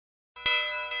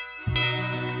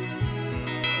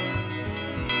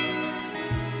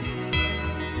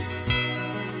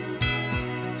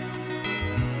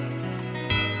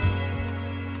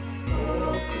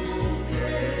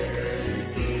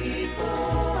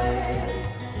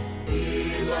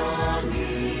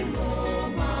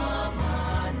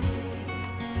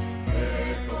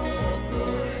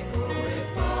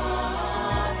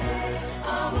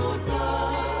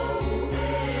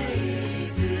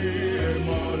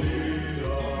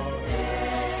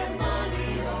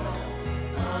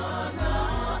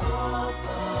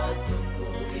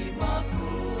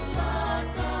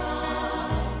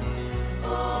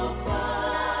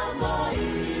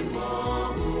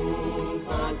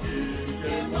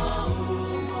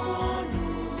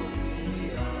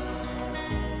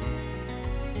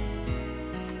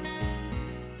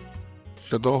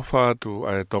Se toho whātu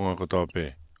ai tonga ko tope.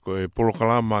 Ko e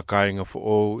polokalama kāinga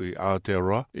fo I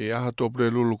Aotearoa. I aha tōpere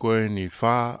lulu koe ni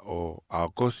whā o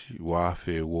Aokosi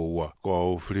wāwhe uoua. Ko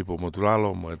au Filipo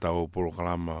Moturalo mo e tau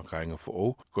polokalama kāinga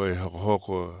fo Ko e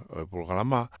hoko o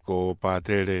polokalama. Ko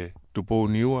pātere tupou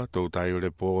niua tau tai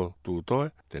ore po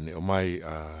tūtoe. Tene o mai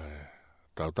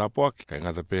tau tapuaki, kai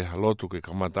ngata pēha lotu ke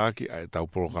kamataki ai tau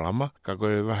polokalama. Ka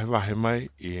koe wahe mai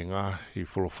I ngā I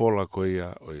wholofola koe ia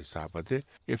o I sāpate.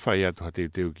 E whai atu hate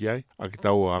teu ki ai. Aki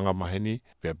tau anga maheni,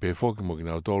 pēa pēwhoki mo ki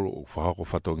nau tolu o whahoko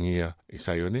whatongia I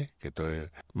saione. Ke toi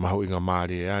mahu inga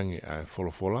maari e ange ai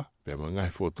wholofola. Pēa mo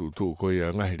ngahi whotu koe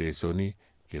ia ngahi reisoni.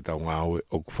 Ke tau ngā oe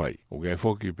oku whai. O gai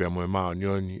whoki pēa mo e maa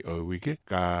nioni o wike.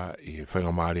 Ka I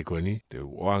whainga maari koe ni. Te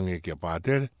oange kia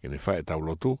pātere. Ke ne whai e tau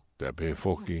lotu. Pea pe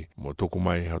foki mo toku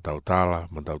mai hau tau tala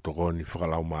ma tau tokoni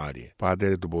whakalau maari.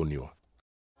 Pātere tupo niwa.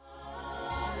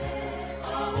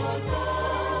 Fama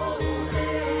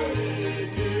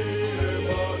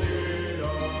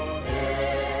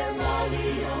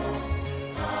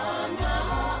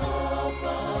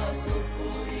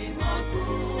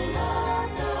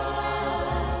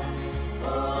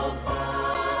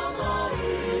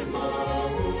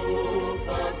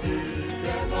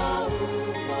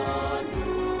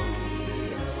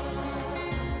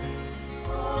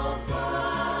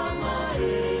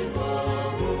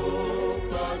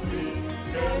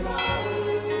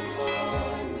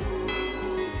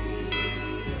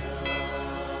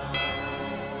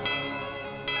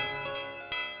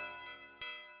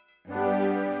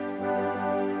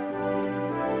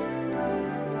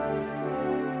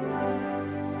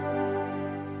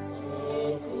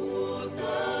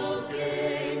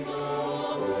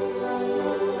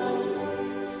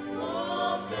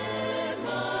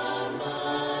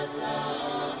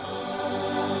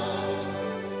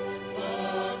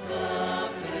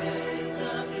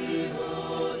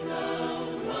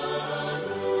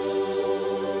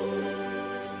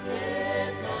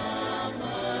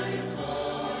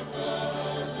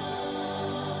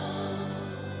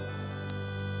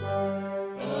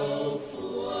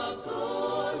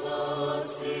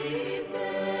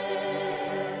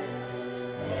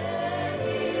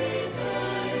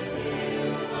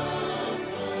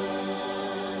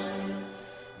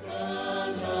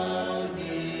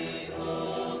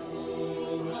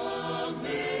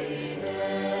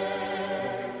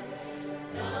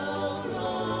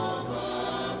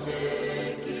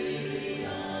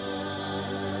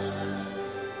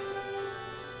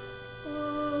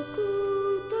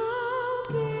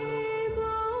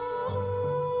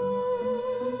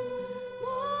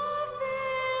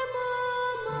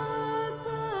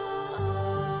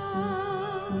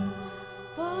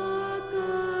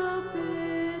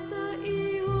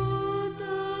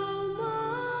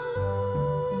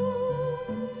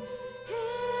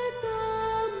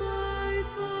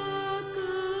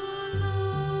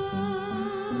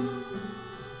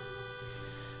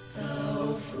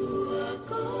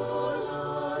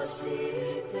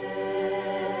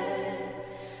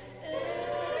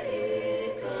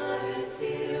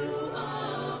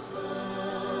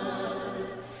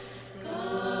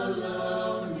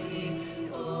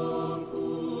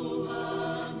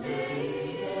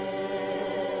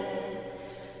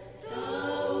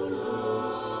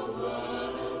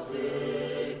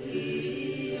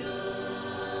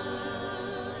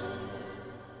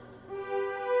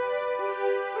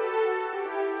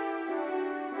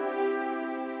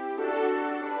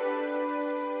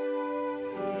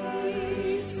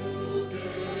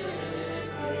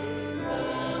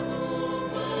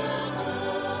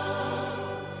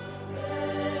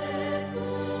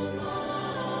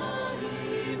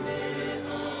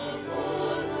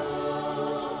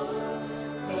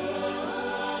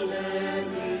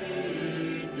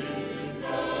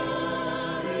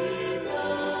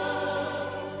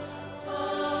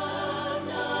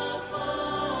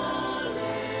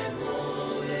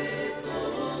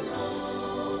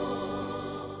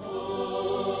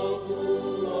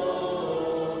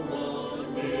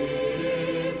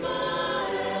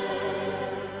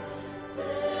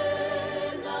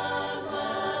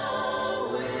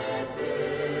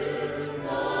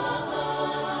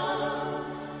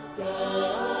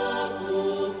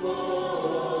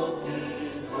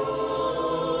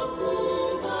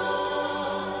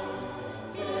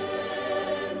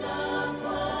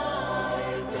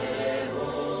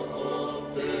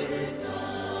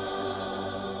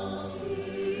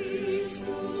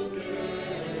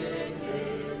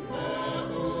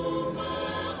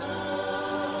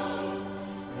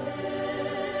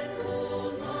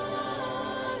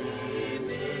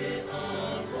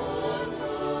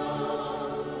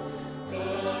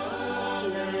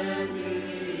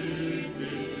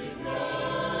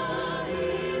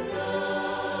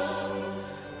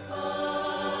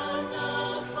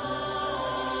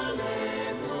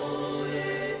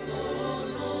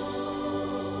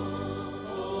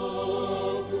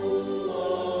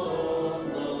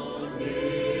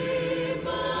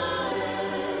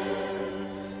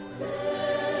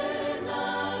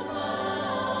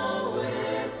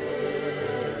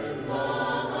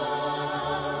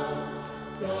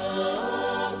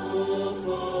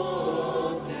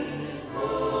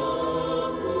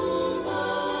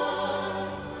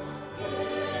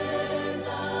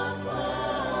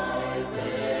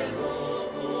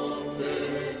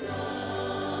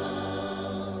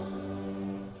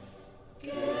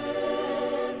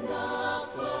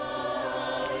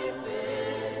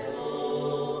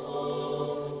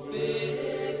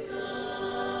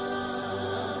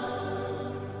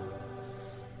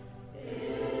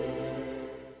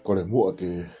Ko le mua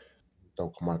ke tau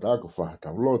kamata ko wha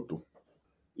tau lotu.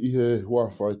 I he hua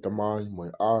whai tamai mo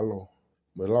e alo,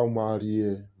 me lau maari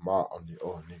e ma oni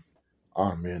oni.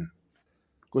 Amen.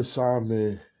 Koe sā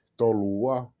me tolu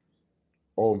wa,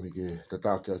 o mi ke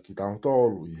tatake ki tau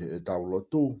tolu i he e tau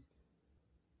lotu.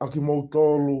 Aki mou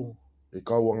tolu e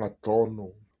kauanga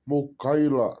tonu, mou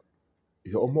kaila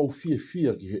i he o mou fie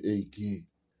fia ki he eiki.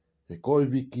 He koe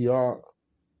wiki a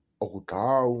o ku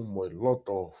tāu mo e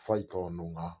loto whai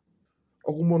tonunga.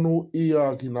 O ku monu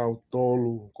ia ki nau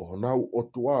tolu ko honau o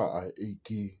tua a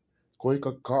eiki. Ko e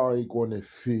kakai ko ne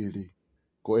whiri,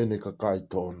 ko e ne kakai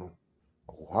tonu.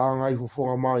 O ku hanga i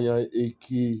fufonga mai a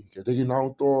eiki, ke teki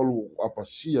nau tolu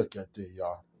apasia ki a te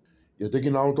ia. Ia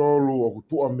teki nau tolu o ku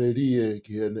tua merie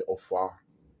ki he ne ofa.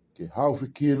 Ke hau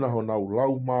whikina ho nau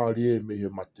lau maarie me he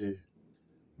mate.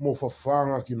 Mo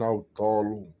fafanga ki nau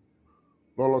tolu,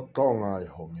 lolo tonga e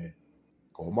honge.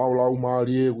 Ko mau lau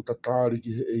maarie ku tatari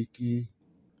ki he eiki.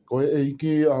 Ko he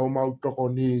eiki a ho mau toko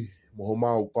ni mo ho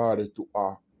mau pare tu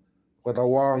a. Kata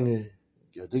wange,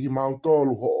 ki a teki mau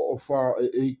tolu ho o wha e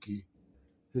eiki.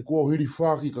 He kua hiri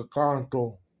whaki ka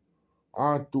kanto,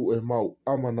 atu e mau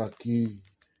amana ki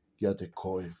a te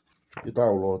koe. Ki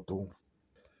tau lotu.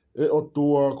 E o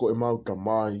tua ko e mau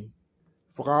tamai.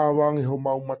 Whakawange ho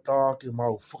mau mata ke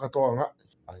mau whakatoa ngā.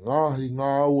 Ai ngāhi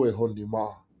ngāu e honi mā.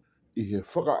 I he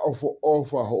whaka ofo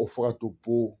ofa ho o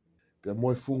whakatupu. Pia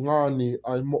moe fungani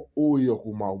ai mo ui o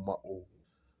ku mau mau.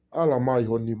 Ala mai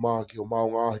honi mā ki o mau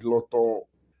ngāhi loto.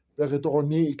 Pia ke toko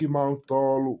ni ki mau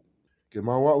tolu. Ke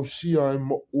mau au sia ai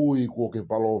mo ui kua ke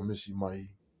palo mesi mai.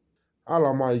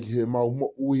 Ala mai ki he mau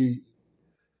mo ui.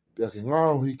 Pia ke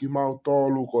ngāhi ki mau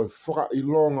tolu ko e whaka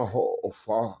ilonga ho o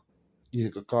wha. I he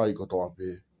kakai ko toa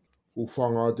pē.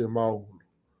 Ufanga te mau.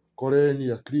 Koreni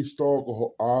a Kristo ko ho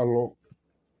alo.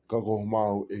 Ka ko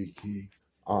mau eiki.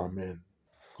 Amen.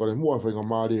 Kore mua whainga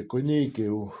maari e koe ni ke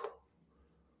u.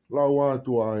 Lau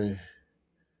atu ai.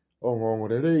 Ongongo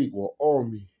re rei kua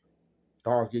omi.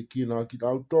 Tā ke kina ki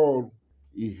tau tolu.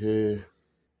 I he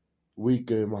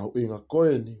wike mahu inga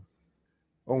koeni.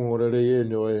 Ongongo re rei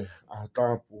ene o e aha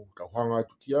tāpu. Tau hanga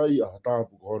atu ki ai aha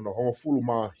tāpu ko hono hongo fulu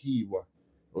maa hiwa.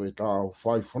 O e tau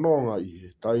whai whanonga i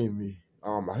he taimi.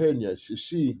 A mahenia i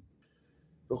sisi.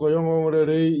 Toko ongongo re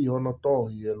rei i hono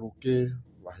tohi e luke.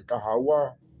 Wahi taha wa.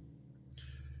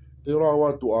 Te ora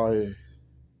watu ai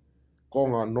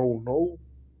konga nou nou.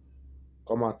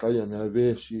 Kamatai ane ai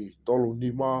vesi tolu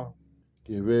nima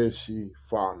ke vesi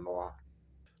whanoa.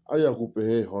 Ai aku pe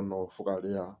he hono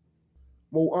whakarea.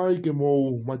 Mou ai ke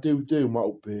mou mateu teu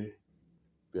maupe.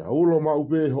 Pea ulo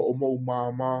maupe ho o mou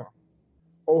mama.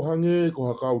 O hange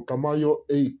ko hakau tamayo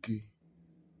eiki.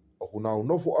 O kunau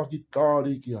nofo aki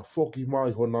tāri ki ha foki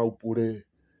mai ho nau pure.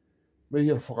 Me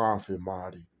hia whakawhi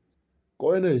maari.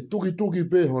 Ko ene tuki tuki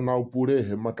pe ho nau pure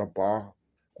he matapā.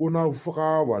 Ko nau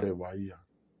whakaware waia.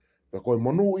 Pe koe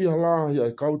monu i halahi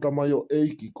ai kauta mai o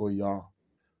eiki ko ia.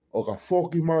 O ka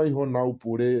foki mai ho nau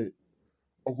pure.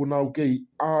 O ku nau kei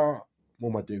a mo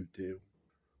mateu teu.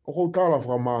 O kou tala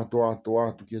whakamāto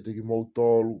atu ki a teki mou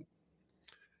tolu.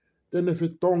 Tene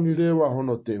whetongi rewa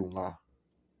hono teu ngā.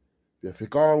 Pia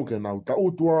whekau ke nau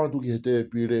tautu atu ki he te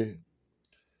pire.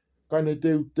 Kane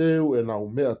teu e nau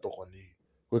mea toko ni.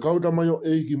 Koe kauta mai o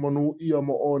eiki monu ia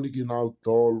mo oni ki nau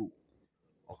tolu.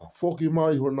 O ka foki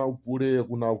mai ho nau pure e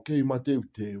ku nau kei mateu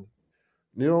teu.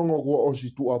 Neongo kua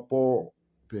osi tu apo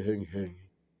pe hengi hengi.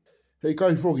 Hei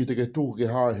kai foki te ke tuku ke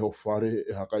hae ho whare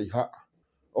e hakai haa.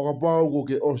 O ka pau ko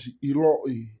ke osi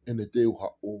iloi e ne teu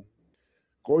hao.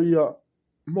 Ko ia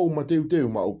mou mateu teu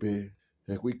maupe.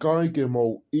 He kui kai ke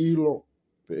mou ilo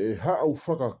pe e hao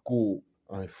whakaku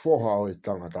ai whoha o e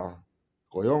tangata.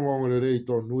 Ko iongong le rei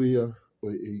to nuia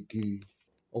o e eiki.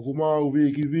 O ku mau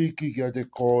wiki ki a te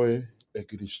koe e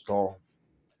Kristo.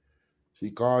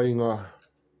 Si kāinga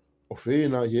o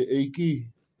whena i he eiki.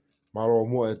 Maro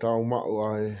mua e tau mau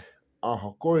ai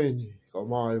aha koeni. Ka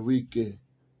mai wike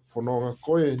whanonga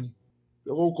koeni.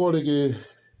 Pea kou kore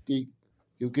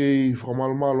ke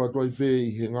whakamalumalo atu ai pē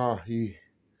i he ngahi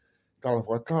tala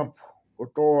whakatapu. Ko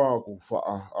toa ku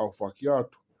whaa au whaki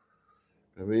atu.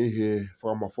 Pea me he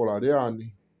whakamawhola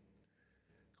reani.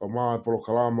 Ka mai polo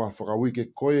kalama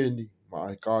whakawike koeni. Ma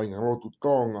ai kāinga rotu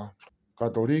tonga.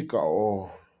 Katorika o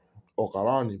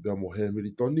Kalani pea mo he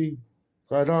miritoni.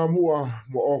 Ka e tā mua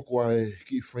mo oku ai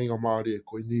ki i whainga maari e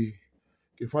koe ni.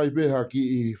 Ke whai peha ki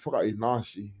i whakai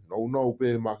nasi. Nou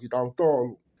pe ma ki tau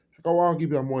tolu. Whakawaki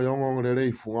pia mo e ongong re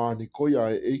rei fungani koi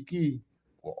ai eiki.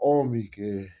 Ko omi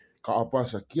ke ka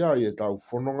apasa ki ai e tau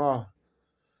whanonga.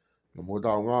 Na mo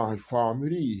tau ngā hai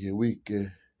whamiri i he wike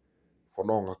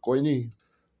whanonga koe ni.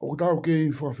 O ku tau ke i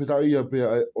whakawhita ia pia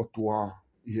e o tua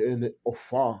i ene o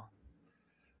whā.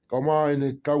 Ka mai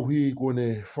ne tauhi ko ne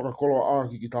whakakolo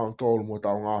aki ki tau tolu mo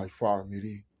tau ngāhi whā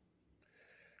miri.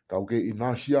 Tau ke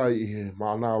inasi ai i he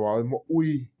mānawa e mo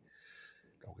ui.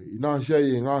 Tau ke inasi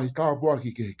ai i ngāhi tāpua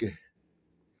ki ke.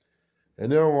 E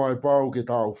neo ngai pau ke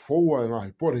tau whaua e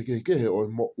ngāhi pore ke o e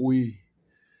mo ui.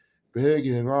 Pehe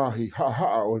ki he ngāhi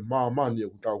haa o e māmani e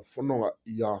ku tau whanonga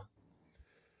ia.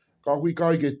 Ka kui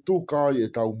kai ke tūkai e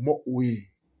tau mo ui.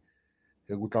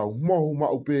 He ku tau mohu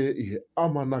maupe i he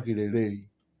amanaki le rei.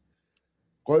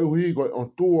 Koe uhi koe on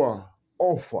tua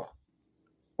ofa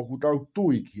o ku tau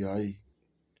tui ki ai.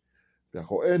 Pea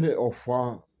ko ene ofa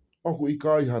o ku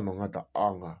ikai hano ngata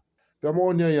anga. Pea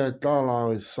monia ia e tala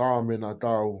o e sāme na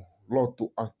tau lotu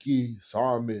aki,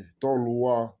 sāme,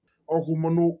 tolua. O ku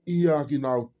manu ia ki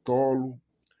nau tolu.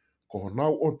 Ko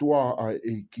nau o tua ai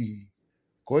eiki.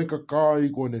 Koe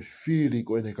kakai ko ne whiri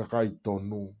ko ne kakai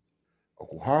tonu. O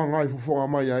ku hangai fufonga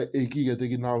mai ai eiki ke te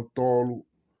ki nau tolu.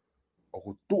 O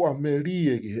ku tua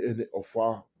merie ki he ene o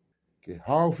wha. Ke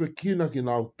hau whekina ki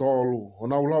nau tolu, ho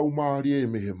nau lau maarie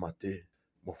me he mate.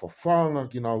 Mo whawhanga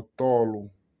ki nau tolu,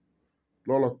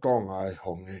 lola tonga e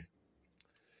honge.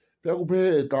 Pea ku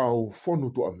pe e tau whonu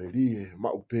tua merie,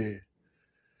 maupe.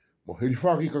 Mo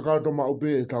herifaki kakato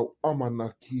maupe e tau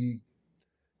amanaki,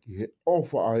 ki he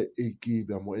ofa ai eiki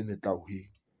bea mo ene tau hi.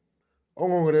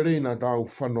 Ongongere reina tau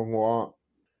whanongoa,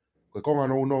 koe konga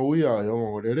no no ia e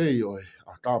ongongere rei oe,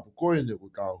 a tāpu koene ku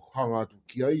tau hanga atu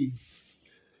ki ai.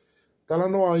 Tala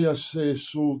noa ia se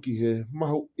su ki he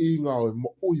mahu inga o mo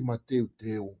ui ma teu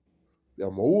teu. Pea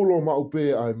mo ulo ma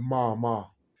upe ai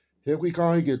māma. He kui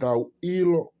kai ke tau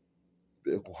ilo.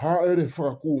 Pea ku haere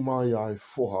whakaku mai ai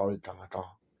foha o e tangata.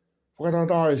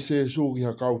 Whakatata e se su ki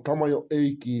ha kau tamayo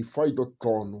eiki whaito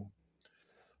tonu.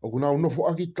 O ku nau nofo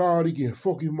aki tāri ki he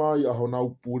whoki mai a ho nau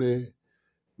pure.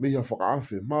 Miha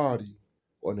whakaafe maari.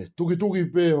 O ne tuki tuki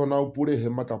pe ho nau pure he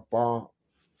matapā.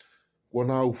 Kua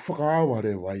nau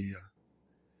whakaaware waia.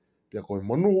 Pea koe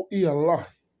manu ia lahi,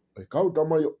 e kauta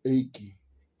mai o eiki,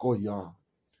 ko ia.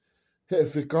 He e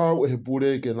whekau e he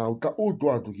pure ke nau ta utu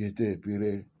atu ki he te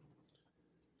pire.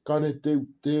 Kane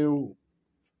teu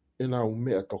e nau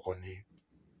mea tokoni.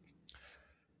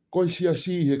 Koe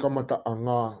si he kamata a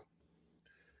ngā.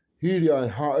 Hiri ai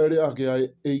haere ake ai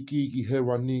eiki ki he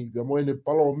wani, pea moene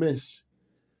palo mesi.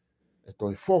 E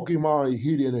toi whoki mai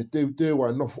hiri ene teu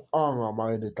ai nofu anga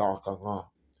mai ene tāka ngā.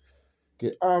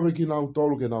 Ke awe ki nau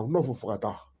tolu ke nau nofo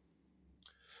whakataha.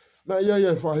 Na ia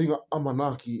e whahinga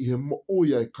amanaki i he mo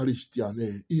ui ai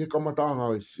karistiane, i he kamatanga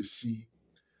o e sisi.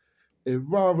 E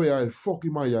wawe ai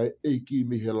whoki mai ai eiki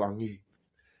mi he langi.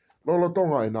 Lolo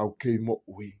tonga e nau kei mo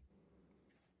ui.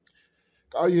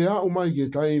 Ka ai e au mai ki e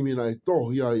taimi na e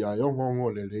tohi ai ai ongongo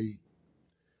le rei.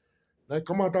 Na e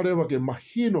kamatarewa ke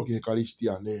mahino ki he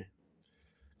karistiane.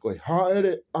 Ko e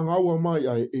haere angaua mai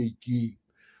ai eiki.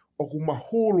 O ku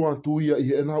mahulu atu ia i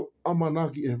he nau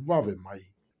amanaki e wawe mai.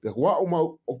 Pea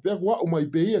kua umai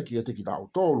pe ia ki e te ki tau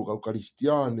tolu kau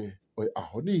karistiane o e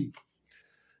ahoni.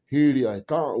 Hiri ai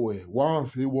tau e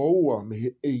wafi ua me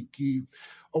he eiki.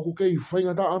 O ku kei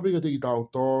whainga ta ambi ki te ki tau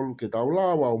tolu ke tau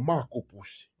lawa o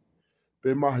makupusi.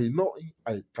 Pe mahi noi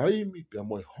ai taimi pea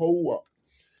moe houa.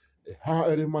 E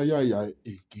haere mai ai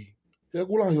eiki. He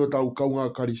kulahi o tau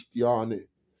kaunga karistiane.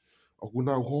 O ku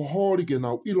nau hohori ke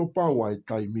nau ilo pau ai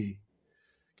taimi.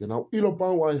 Ke nau ilo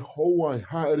pau ai houa ai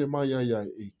haere mai ai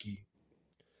eiki.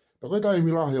 Ta koe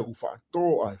taimi lahi o ku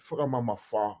whaato ai whakamama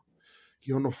wha.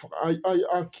 Ki hono whakaai ai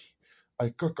aki. Ai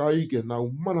kakai ke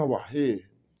nau mana wahe.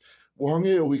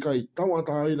 Mohange o kai tau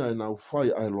ataina e nau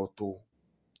whai ai loto.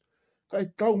 Kai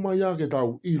tau mai a ke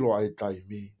tau ilo ai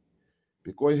taimi.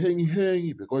 Pe koe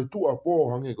hengi, pe koe tua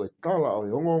pōhange koe tala o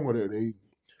e ongongore rei.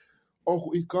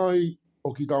 Oku i kai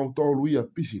o ki tau tolu ia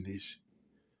business.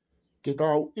 Ke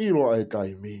tau ilo ai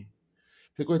taimi.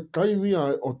 He koe taimi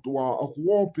ai o tua o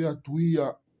kuopea tuia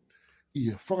i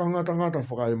he whakangata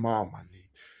whakai māmani.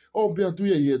 O pia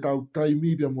tuia i he tau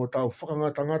taimi pia mo tau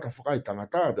whakangata whakai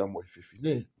tangata pia mo i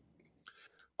whiwhine.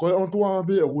 Koe o tua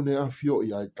abe o kune awhio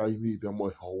i ai taimi pia mo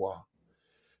i haua.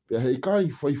 Pia hei kai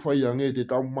whaiwhai ange te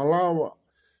tau malawa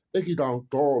e ki tau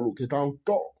tolu ke tau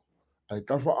to ai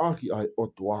tawha aki ai o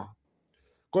tua.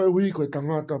 Koe hui koe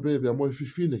tangata pe pia mo i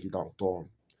whiwhine ki tau tolu.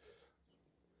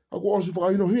 Ako osi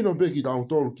whakaino pe ki tau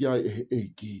tolu ki ai e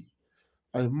eiki.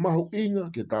 Ai mahu inga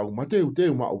ke tau mateu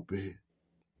teu maupe.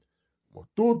 Mo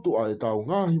tutu ai tau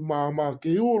ngahi māma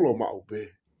ke ulo maupe.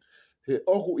 He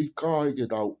oku i kai ke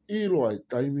tau ilo ai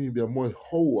taimi bia moe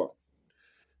houa.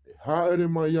 E haere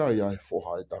mai ai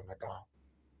foha e tangata.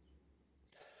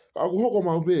 Ka aku hoko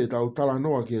maupe e tau tala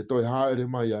noa ki e toi haere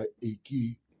mai ai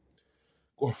eiki.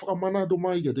 Ko whakamanato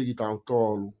mai ke te ki tau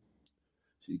tolu.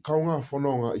 si kaunga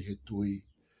whanonga I he tui.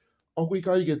 Oku I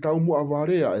kai ke tau mua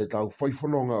warea e tau whai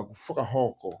whanonga ku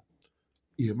whakahoko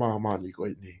I he mahamani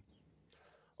koe ni.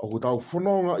 Oku tau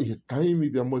whanonga I he taimi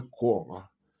pia moe kuonga.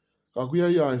 Ka kuia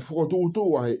ia e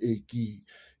whakatuutu a he eiki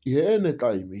I he ene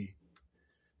taimi.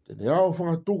 Tene au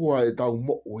whangatuku a e tau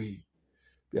mo'ui.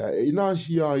 Pia e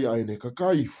inasi ai a ene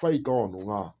kakai whai tonu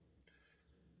ngā.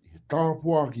 I he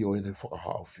tāpuaki o ene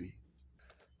whakahauwhi.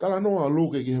 Tala noa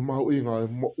luke ki he mahu inga e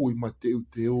mo'ui ma teu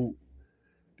teu.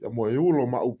 Pia mo e ulo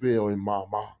ma upe o e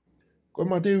mama. Koe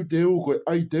ma teu teu koe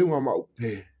ai teunga ma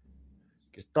upe.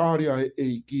 Ke tāri a he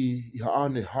eiki I ha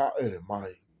ane haere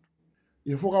mai. I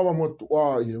he whakawa mo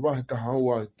tua I he wahe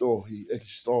tahaua e tohi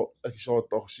ekiso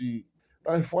toksi.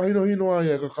 Rai whahino hino ai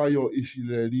e kakai o isi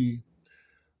le li.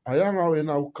 Ai anga o e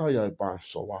nau kai ai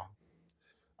pāsoa.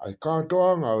 Ai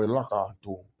kātoa anga o e laka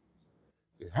atu.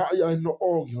 Ke hai ai no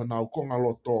o ki ho nau konga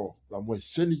loto. La mo e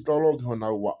seni tolo ki ho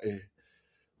nau wa e.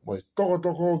 Mo e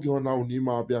toko ki ho nau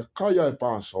nima pia kai ai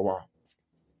pāsoa.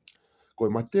 Ko e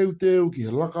mateu teu ki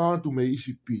he laka atu me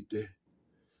isi pite.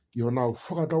 Ki ho nau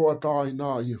whakatau atai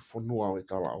nā I he whanua o e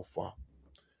tala au wha.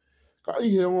 Ka I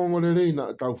he ngongo le reina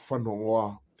e tau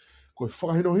whanongoa. Ko e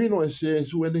whakahino hino e se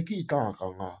su ene ki tāka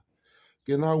ngā.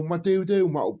 Ke nau mateu teu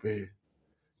ma upe.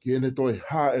 Ki ene toi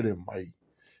haere mai.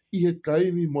 I he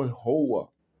taimi mo e houa.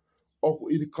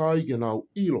 Oku I kai ke nau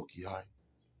ilo ki ai.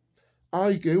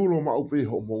 Ai ke ulo ma upe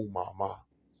ho mou mama.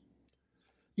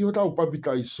 I ho tau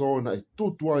papita I sona e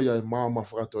tutua ia e mama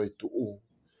whakato e tuu.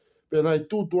 Pena e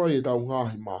tutua I e tau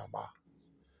ngahi mama.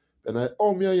 Pena e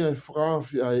omia ia e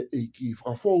whakawhi ai eiki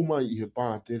whakafou mai I he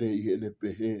pātere I he ene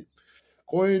pehe.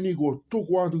 Ko e ni kua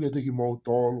tuku atu ke teki mau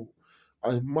tolu.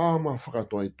 Ai mama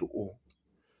whakato e tuu.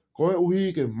 Ko e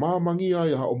uhi ke mamangi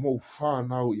ai ha o mou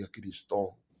whanau I a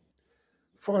Kristo.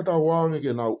 Whakatau wange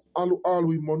ke nau alu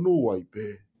I monua I pe.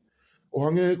 O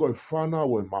hange ko e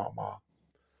whanau e mama.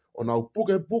 O nau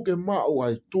puke mau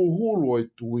ai tuhulu ai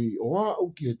tui o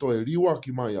au ki he toe liwa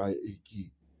ki mai ai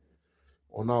eiki.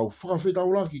 O nau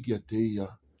whakawhetau laki ki a teia.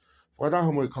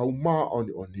 Whakataha mo e kau maa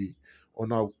oni. O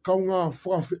nau kaunga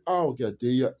whakawhi au ki a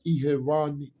teia I he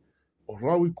wani o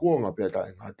lawi kuonga pia ta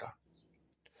e ngata.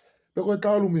 Peko e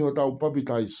talu mi ho tau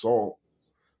papita I so.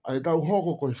 Ai tau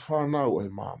hoko ko e whanau e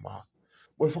mama.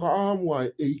 Mo e whakaamu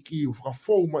ai eiki u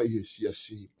whakafou mai he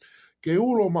siasi. Ke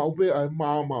ulo ma upe ai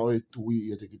mama o e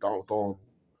tui I te ki tau tonu.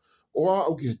 O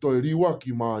au ki he toi liwa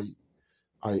ki mai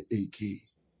ai eiki.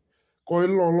 Ko e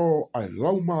lolo ai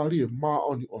lau maari e maa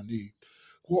oni.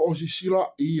 Kua o si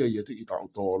sila ia I te ki tau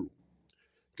tonu.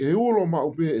 Ke ulo ma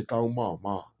upe e tau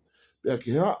mama. Pea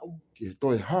ke hau ki he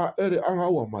toi ha ere anga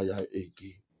ua mai ai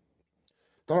eiki.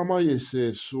 Tara mai e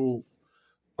se su.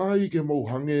 Ai ke mau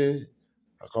hange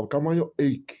a kau tamai o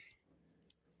eiki.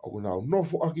 Au nau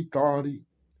nofo aki tāri.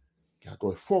 Ki ha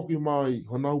toi foki mai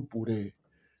ho nau pure.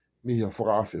 Mi ha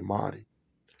whakaafe maari.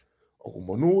 Oku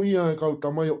monu ia e kau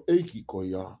tamai o eiki ko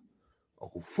ia.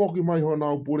 Oku foki mai ho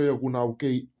nau pure oku nau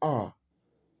kei a.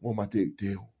 Mo mateu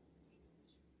teu.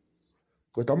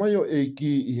 Ko tamai o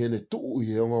eiki I hene tuu I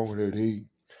he ongongre rei.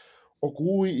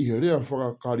 Oku ui I he rea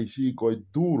whakakarisi ko e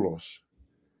doulos.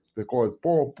 Pe ko e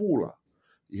pōpula.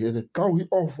 I hene tauhi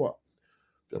ofa.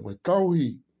 Pe mo e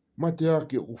tauhi mate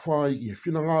ake oku whai ki he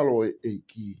whinangalo e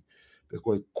eiki. Pe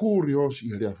ko e kurios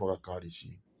I he rea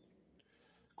whakakarisi.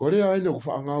 Ko rea ene ku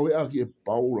whaangau e aki e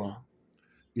paula.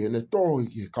 I ene tohi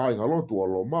ki he kāinga lotu o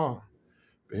Loma.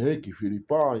 Pe he ki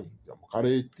Filipai. Ia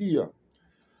makare e tia.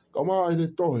 Ka maa ene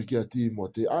tohi ki a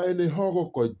Timote. A ene hoko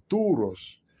ko e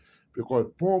duros. Pe ko e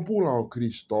pōpula o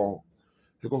Kristo.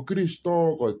 He ko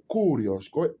Kristo ko e kurios.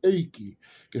 Ko e eiki.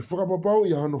 Ke whakapapau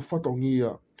I hano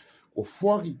whatongia. Ko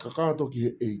whaki kakato ki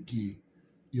he eiki.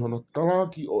 I hono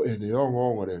talaki o ene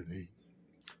ongongare rei.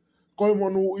 Ko e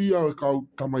monu ia e kau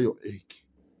tamai o eiki.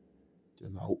 Te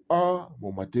nau a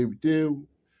mo mateu teu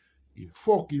I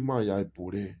foki mai ai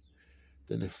pure.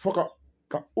 Tene whaka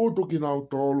ka utu ki nau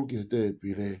tolu ki he te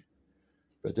pire.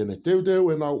 Pe tene teu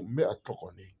e nau mea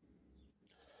tokoni.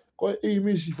 Ko e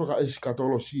imisi whaka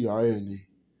esikatolo si a eni.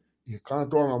 I he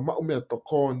kātoanga mau mea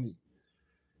tokoni.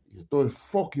 I he toi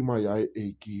foki mai ai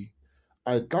eiki.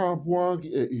 Ai tāpuaki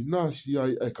e inasi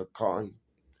ai e kakai.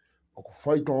 O ku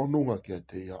whaita o nunga ki a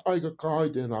teia. Ai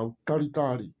kakai te nau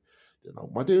taritari. Te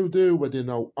nau mateu pe te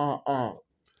nau a.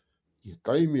 I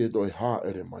taimi e toi ha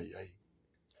ere mai ai.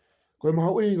 Ko e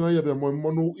mahau inga ia pe moi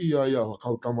monu ia ia ho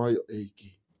kau tamai o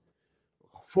eiki.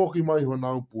 Foki mai ho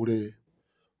nau pure.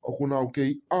 O ku nau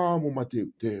kei a mo mateu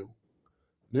teu.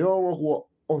 Ne onga kua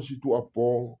osi tu a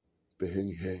pō pe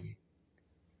hengi.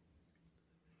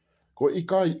 Ko i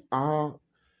kai a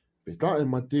pe ta e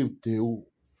mateu teu.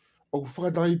 O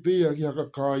whakatai pēa ki haka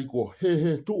kai ko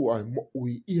he tu ai mo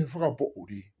ui i he whakapo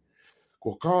uri.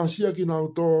 Ko kāsia ki nau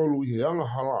tōlu i he anga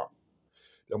hala.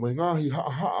 Pia mai ngahi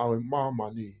haa o e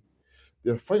māmani.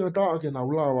 Pia whaingata ke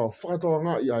nau lawa o whakatoa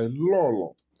ngā i ai lolo.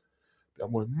 Pia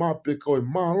mai mape ko e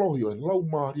mālohi o e lau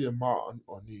maari e mā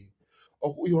o ni.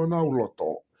 O ku iho nau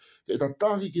loto. Ke ta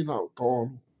tāki ki nau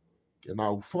tōlu. Ke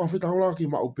nau whakawhetahora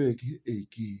ki mau pē ki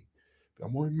eiki.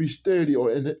 Pia mai misteri o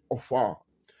ene o whā.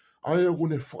 Ai o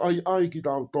kune whai ai ki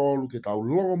tau tōlu ke tau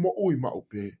longa mo ui mau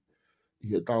pē. I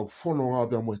he tau whono ngā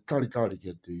pia mai taritari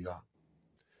ke te ia.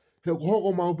 He hoko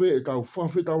mau pē e tau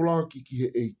whawhetahora ki he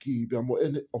eiki pia mai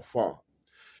ene o whā.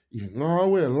 I he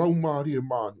ngāwe e lau maari e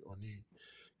māni o ni.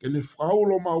 Ke ne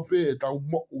whaulo mau pē e tau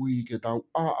mo ui ke tau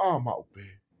a mau pē.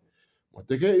 Ma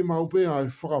te kei mau pē ai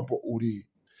whakapo uri.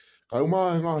 Kai umā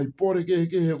e ngāhi pore ke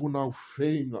he kunau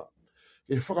whenga.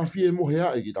 Ke whakawhie mo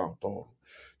hea e ki tau tōlu.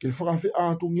 Ke whakawhi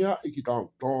ātungia i ki tau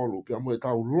tōlu, pia mo e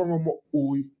tau longa mo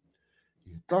ui,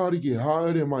 i tāri ki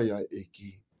haere mai ai e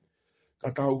ki. Ka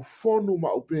tau whonu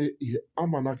ma upe i he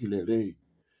amanaki le rei,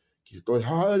 ki toi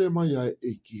haere mai ai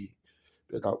e ki,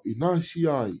 pia tau inasi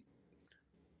ai,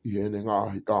 i ene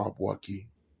ngāhi tāpua ki.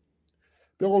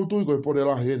 Pia kou tui koe pore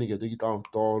lahi ene ke te ki tau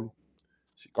tōlu,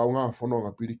 si kau ngā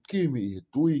whanonga pirikimi i he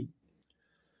tui,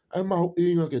 ai mahu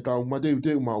inga ke tau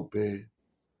mateu ma upe,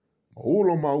 ma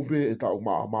ulo mau pe e tau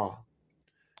māma.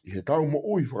 I he tau mo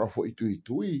ui whakafo i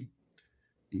tui,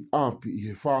 i api i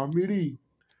he whāmiri,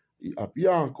 i api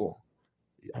ako,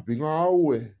 i api ngā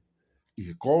aue, i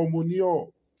he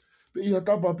komunio, pe i ha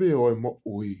tapa pe o e mo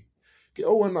ui. Ke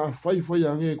oua na whaiwhai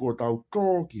ange ko tau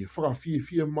tō ki he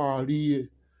whakawhiewhie mārie,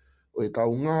 o e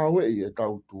tau ngāwe i e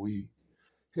tau tui.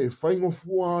 He whaingo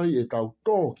fuai e tau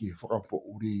tō ki he whakapo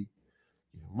uri.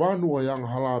 I vanua yang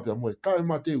halapia mo e tae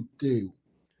mateu teu.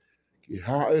 Ki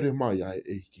haere mai ai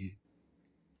eiki.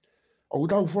 Au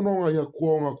tau whanonga ia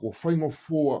kuonga ko whaingo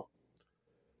fua,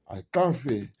 ai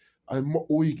tawhi, ai mo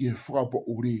ui ki he whakapo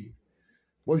uri.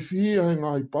 Moi whihia he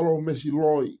ngāhi palo mesi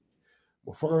loi,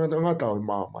 mo whakangata o e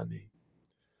māmani.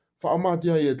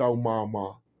 Whaamati ai e tau māma,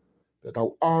 pe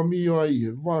tau āmio ai i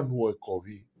he vanua e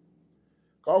kovi.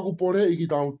 Ka aku pore i ki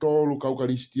tau tōlu kau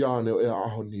karistiane o e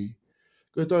ahoni,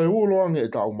 ke toi ulo ange e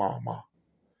tau māma.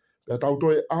 Pea tau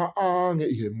toi aange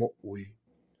i he mo ui.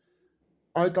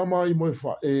 Ai tamai mo e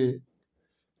wha e,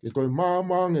 ke toi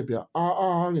māmange pea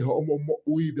aange ho omo mo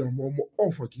ui pea mo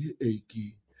ofa ki he eiki.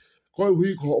 Koi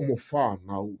hui ko omo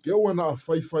whānau, ke ua na a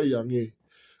whaiwhai ange,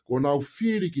 ko nau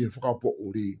whiri ki he whakapo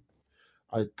uri.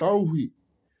 Ai tauhi,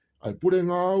 ai pure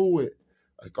ngā ue,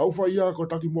 ai kauwhai a ko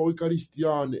taki mo i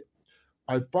karistiane,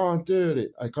 ai pātere,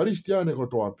 ai karistiane ko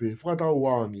toa pe, whakatau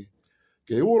wangi.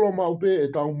 Ke uolo mau pe e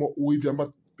tau mo ui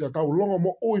pia tau longa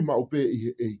mo ui mau pe i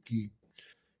he eiki.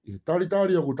 I he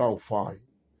taritari aku tau whai.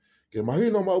 Ke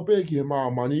mahino mau pe ki he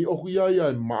māmani, oku iai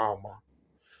ai māma.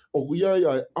 Oku iai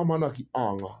ai amanaki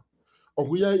anga.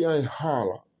 Oku iai ai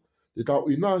hala. Te tau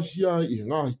inasi ai i he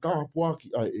ngahi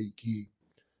tāpuaki ai eiki.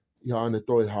 I hane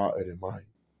toi haere mai.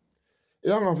 E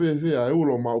anga whewhea e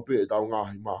ulo mau pe e tau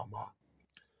ngahi māma.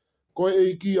 Koe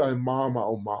eiki ai māma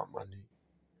o māmani.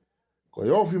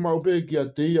 Koe ofi mau pe ki a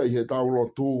teia i he tau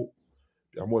lotu.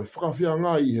 Pia mo e whakawhia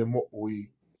ngai i he mo ui.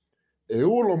 E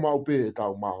ulo mau pe e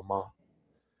tau māma.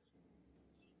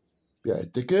 Pia e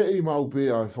teke i mau pe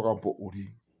ai whakapo uri.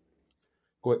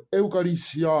 Koe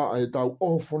eukarisia ai tau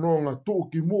ofononga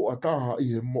tūki mu a taha i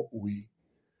he mo ui.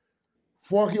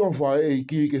 Fuaki ofa e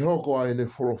ki ke hoko ai ne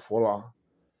wholofola.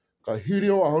 Kai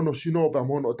hirio a hono sino pia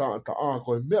mono ta a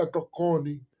koe mea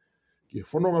tokoni. Ki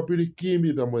whanonga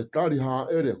pirikimi pia mo e tari haa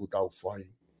ere ku tau whai.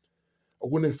 O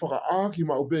kune whakaaki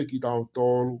mau pe ki tau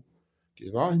tōlu.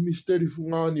 Ki ngahi misteri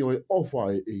fungani o e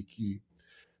ofa e eiki.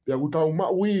 Pia ku tau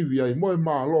mauivi ai moe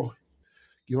mālohi.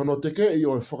 Ki hono teke i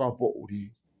o e whakapo uri.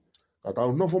 Ka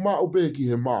tau nofo mau pe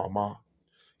ki he māma.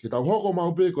 Ki tau hoko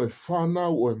mau pe ko e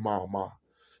whanau o e māma.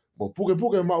 Mo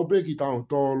puke mau pe ki tau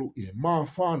tōlu i he mā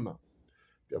whana.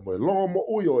 Pia mo e longa mo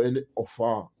ui o ene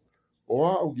ofa. O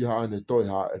au ki haane toi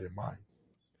haa ere mai.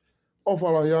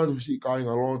 Ofa lahi atu si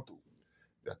kainga lotu.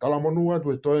 Pia talamanu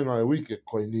atu e toi ngā e wike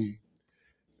koe ni.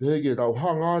 Peke tau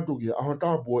hanga atu ki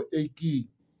ahatapu o eiki.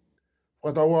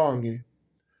 Whakatau ange.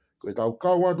 Koe tau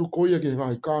kau atu koia ke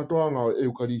ngahi kātoanga o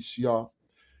eukarisia.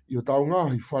 I o tau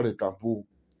ngahi whare tapu.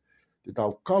 Te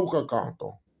tau kau ka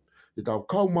kāto. Te tau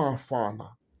kau maa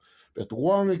whana. Pia tu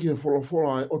wange ki he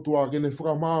wholofola e otu a kene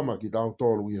whakamama ki tau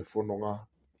tolu i he whanonga.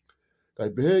 Kai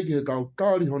pehe ki he tau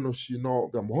tari hono sino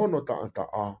pia mohono ta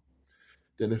a.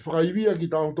 Tene whakaivia ki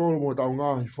tau tolu mo tau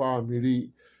ngahi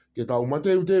whamiri ke tau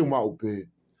mateu maupe.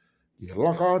 Ki he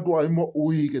laka atu ai mo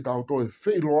ui ke tau toi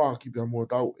wheiloa ki pia mo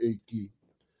tau eiki.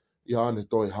 I ane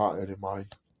toi ha ere mai.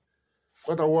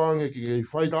 Kata wange ki kei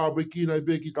whai tāpe kina I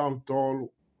beki tau tolu.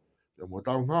 E mo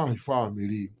tau ngahi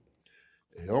whamiri.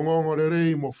 E ongongo re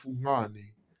rei mo fungani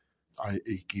ai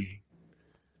eiki.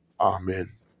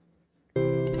 Amen.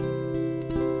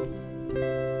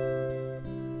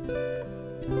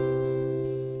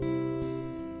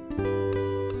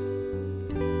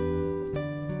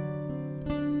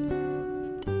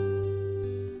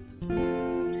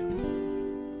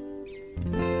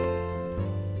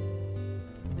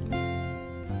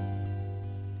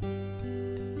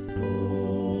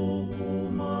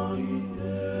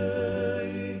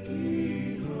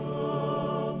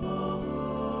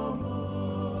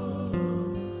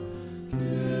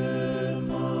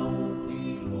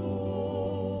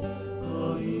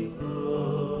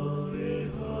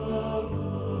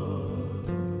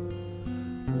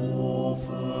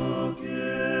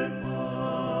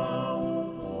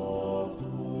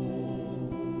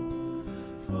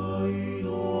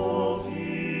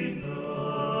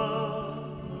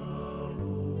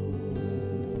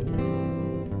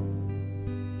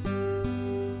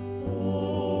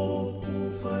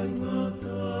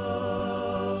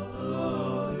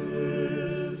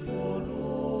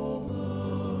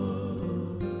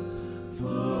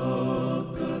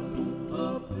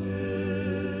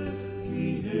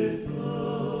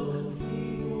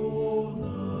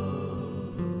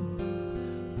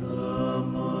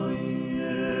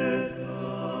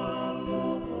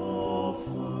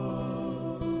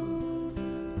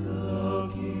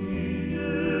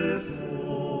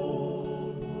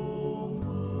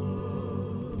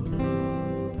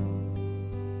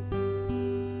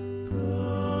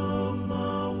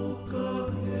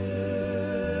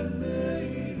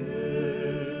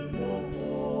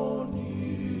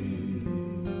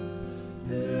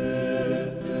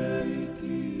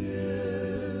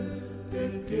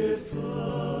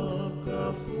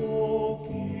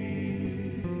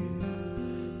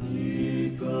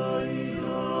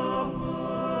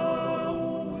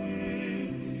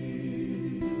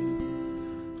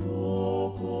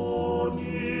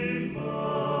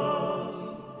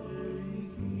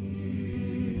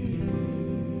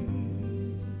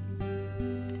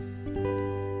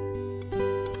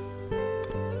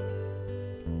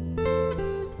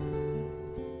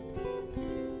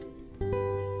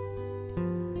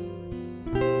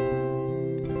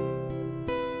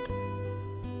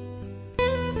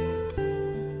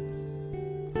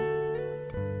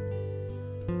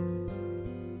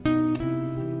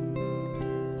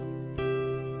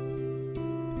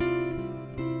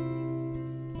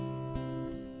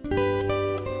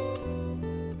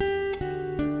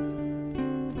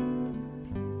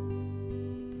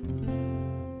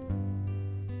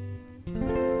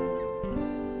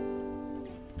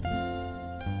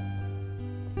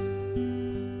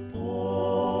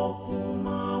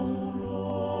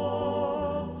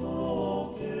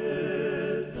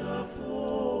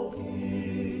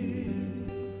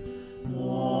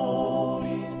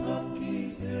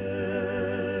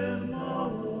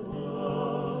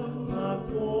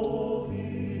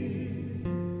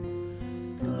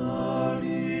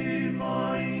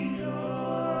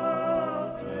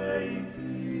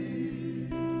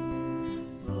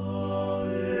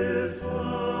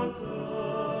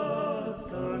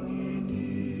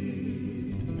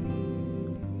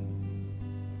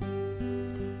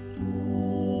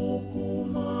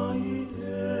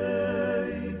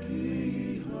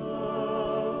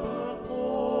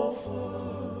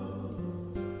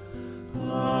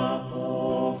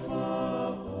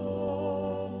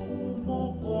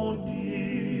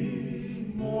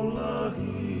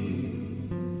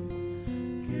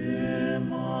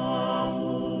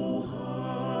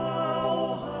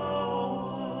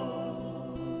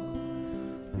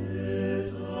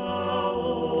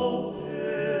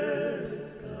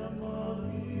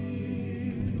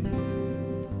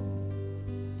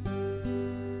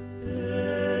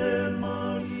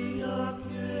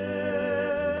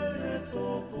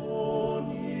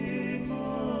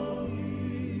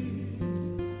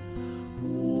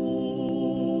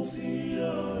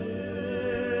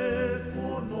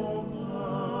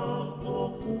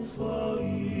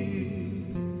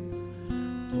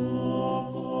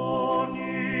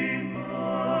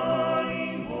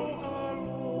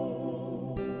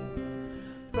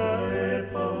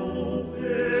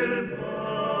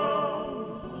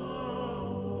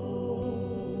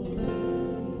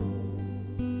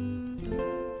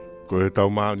 Ko e tau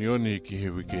maunioni ki he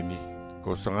wikeni.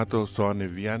 Ko sangato soane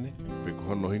viane, pe ko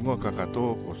hono hingoa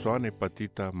kakato ko soane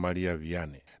patita Maria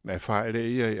Viane. Na e whaere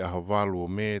ia I aho walu o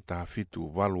me ta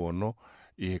fitu walu ono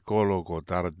I he kolo ko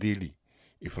Taradili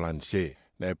I Flanse.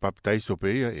 Na e papitaiso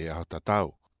pe ia e aho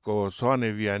tatau. Ko soane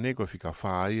Viane ko fika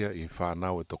whaia i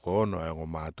whanau e toko ono e ngo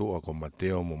mātua ko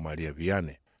Mateo mo Maria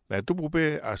Viane. Na e tupu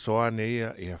pe a soane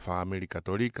ia i he whaamiri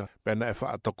katolika, pena e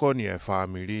whaatokoni e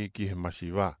whaamiri ki he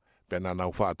masiva, pena nau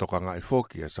whaatoka i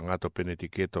foki e sangato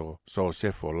penetiketo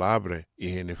Sosefo Labre i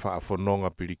he ne whaafononga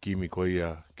pirikimi ko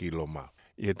ia ki Loma.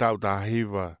 I he tau taha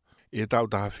hiva, i he tau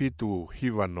taha fitu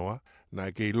hiva noa,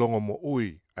 na ke i longo mo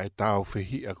ui ai tau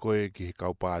whehia koe ki he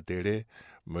kaupātere,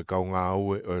 mo kau ngā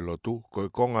ue o e lotu, ko e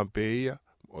konga pe ia,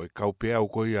 o e kaupea au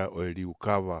ko ia o e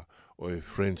riukawa o e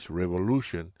French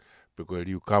Revolution, pe ko e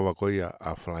riukawa ko ia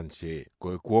a Flanse.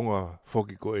 Ko e kuonga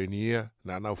foki ko e nia,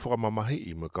 na nau whakamamahi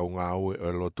i mo kau ngā ue o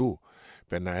e lotu,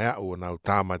 pe na ea ua nau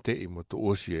tāmate i mo tu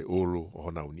osi e ulu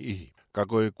o nau ni ihi. Ka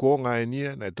ko e kuonga e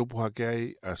nia, na e tupu hake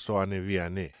ai a Soane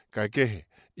Viane. Ka kehe,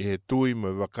 i he tui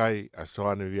mo wakai a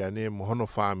Soane Viane mo hono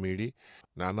whamiri,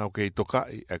 na nau kei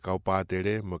tokai e kau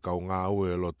pātere mo kau ngā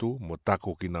ue e lotu mo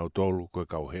tako ki nau tolu ko e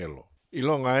kau helo. I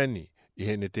longa eni, i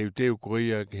he ne teuteu ko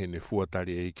ia ki he ne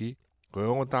fuatari eiki, ko e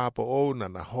ongo tāpa ou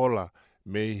na hola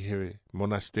me i he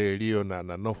monasterio na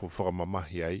nofo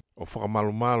whakamamahi ai, o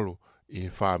whakamalu i he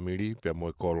whamiri pe mo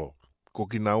e kolo. Ko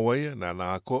ki nau aia na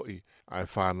akoi ai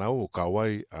whanau o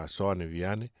kawai a Soane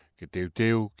Viane, ke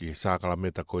teuteu ki he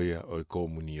sākalameta koia o i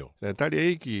komunio. Nā tari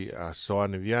eiki a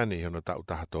Soane Viane i hono tau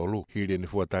taha tolu. Hiri ni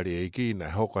fuatari eiki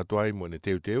na hoka tuai mo ne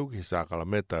teuteu ki he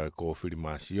sākalameta o ko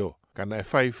whirimasio. Kana e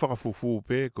whai whakafufu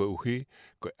pe ko uhi,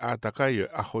 ko e ātakai o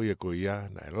aho ia ko ia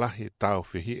na e lahi tau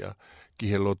whihia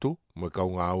ki he lotu mo e kau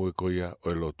ngā ue ko ia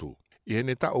o e lotu. I he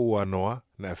ne tau ua noa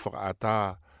na e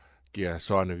whakaata ki a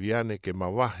Soane Viane ke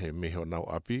mawahe me ho nau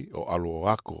api o alu o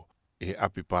ako. I he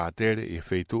api pātere i he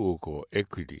wheituu ko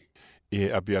equity. I he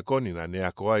api akoni na ne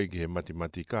ako ai ki he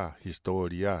matematika,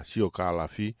 historia, sio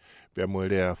kālafi, pia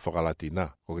moerea whakalatina.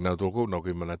 O ki nau toko, nau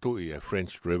ki manatu i a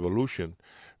French Revolution,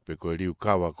 pe koe riu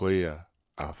kawa koe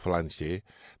a Flanse,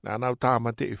 na nau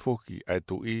tāmate i foki ai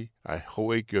tu i, ai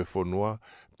hoi ki o whanua,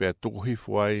 pia tuku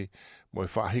hifu ai, mo e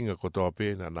whahinga kotoa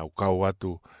pe na nau kau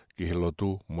atu ki he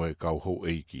lotu mo e kau hou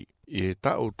eiki. I he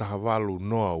tau tahawalu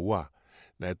noa ua,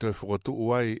 na e toi whakotu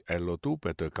uai ai lotu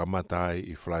pe toi kamata ai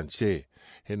i Flanse.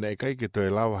 He nei kai ke toi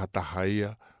lawa hataha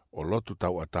ia o lotu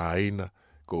tau ataina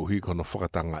ko uhi kono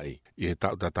whakatanga i. I he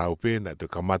tau tatau pe na e toi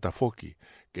kamata foki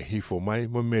ke hifo mai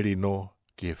mo merino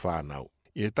ki he whanau.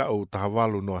 I he tau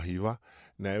tahawalu noa hiwa,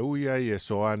 na e ui ai e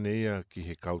soane ia ki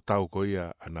he kautau ko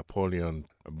ia a Napoleon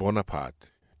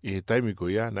Bonaparte. I he taimi ko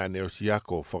ia na ne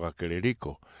osiako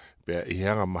whakakereriko, pea i he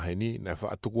anga maheni na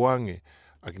whaatukuange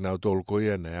a ki nau tolu ko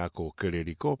ia na ako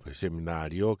kereriko pe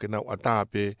seminario ke nau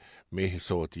atape me he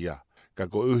sotia. Ka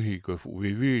ko uhi ko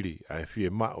uiwiri a e fie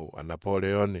mau a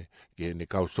Napoleone ki he ne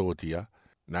kau sotia,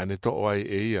 na ne to ai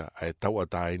e ia a e tau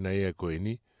ataina ia ko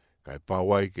ni, ka e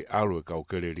pawai ke alu e kau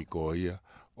kereriko ia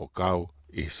o kau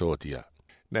i sotia.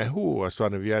 Na hu a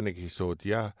Soane Viane ki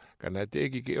sotia, ka na te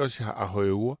eki ke osi ha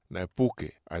ahoe ua, na e puke,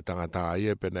 ai tangata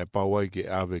ia pe na e pawai ke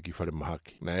ave ki whare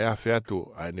mahaki. Na e awhi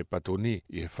atu ai ne patoni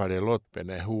i he whare lot, pe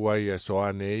na e hu ai a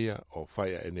Soane ia o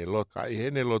whaia e ne lot. Ka i he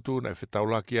ne lotu na e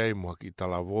whetaulaki ai mua ki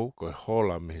talavou, ko e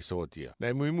hola me he sotia. Na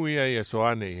e muimui ai a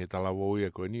Soane i he talavou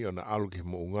ia ko ni o na alu ki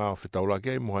mo unga o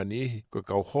whetaulaki ai mua ni ihi, ko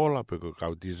kau hola pe ko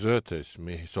kau deserters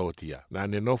me he sotia. Na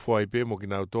ne nofo ai pe mo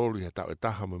ki nau tolu i he tau e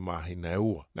taha me mahi na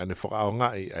ua. Na ne whakao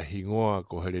ngai a hingoa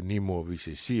ko hele nimo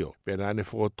vise sio. Pena ane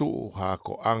whakotu ha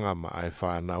ko anga ma ai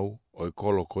whanau o i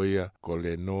kolo ko ia ko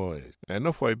le noe. Na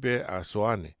nofo ai pe a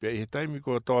Soane. Pea i he taimi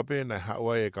ko toa pe na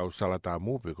hauai e kau salata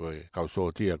mupe ko e kau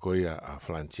sotia ko ia a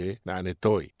Flanse na ane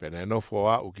toi. Pena nofo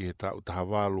a uki he tau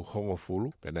tahawalu hongo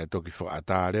fulu. Pena e toki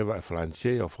whaata rewa e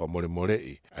Flanse o whamore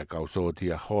morei e kau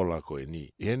sotia hola ko e ni.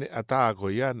 I hene ataa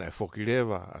ko ia na e whoki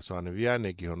rewa a Soane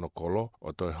Viane ki hono kolo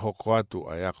o toi hoko atu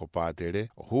a ako pātere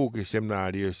o huu ki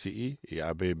seminario si i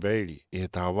a Bebeili i he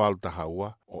tahawalu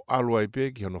tahaua o alua i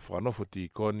pe ki hono whanofo ti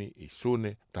ikoni i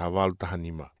sune tahawalu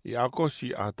tahanima. I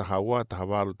akosi a tahaua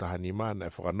tahawalu tahanima na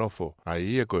e whanofo a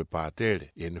ia koe pātere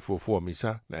i hene fuafua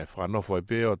misa na e whanofo i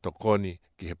pe o tokoni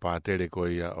ki he pātere ko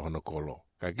ia o hono kolo.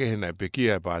 Ka kehe na e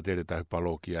pekia e pātere tahi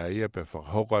palo ki a ia pe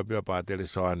whakahoko e pia pātere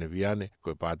Soane Viane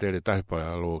koe pātere tahi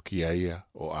palo ki a ia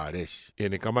o Aresi. E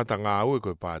ne kamata ngā ue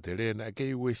koe pātere na e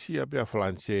kei uesia pia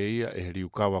Flanse ia e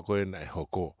riukawa koe na e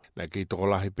hoko. Na kei toko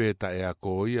lahi pe ta e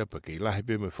ako ia pe kei lahi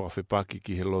pe me whakawhepaki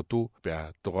ki he lotu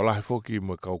pia toko lahi foki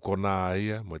mo kau kona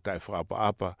ia mo tae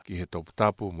whakapa ki he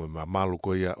toputapu mo mamalu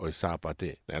ko ia o i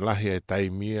sāpate. Na lahi e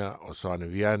taimia o Soane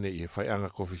Viane i he whaianga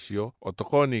kofisio o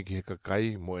tokoni ki he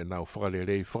kakai mo e nau whakalere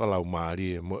lei whakalau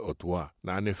maari e mo o tua.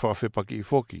 Na ane whakawhepaki I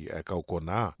foki e kau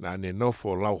kona. Na ane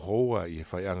nofo lau hoa I e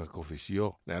whaianga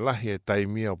kofisio. Na lahi e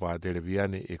taimia o paa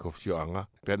televiane e kofisio anga.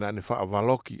 Pea na ane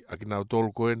whaavaloki a ki nau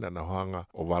tolu koe na na hoanga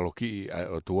o valoki I ai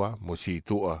o tua mo si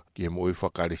tua ki he mo ui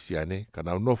whakarisiane ka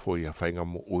nau nofo I a whainga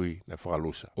mo ui na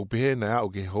whakalusa. Upihe na au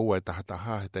ki hoa e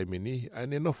tahataha he taimini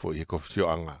ane nofo I he kofisio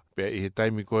anga. Pea I he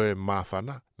taimi koe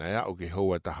mawhana na ia o ke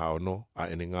hoa taha ono a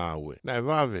ene ngā ue. Na e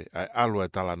wawe ai alua e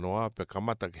tala noa pe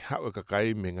kamata ke hau e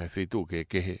kakai me ngai whetu ke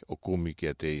kehe o kumi ki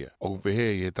a te ia. O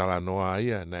kupehe I he tala noa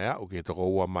ia na ia o ke toko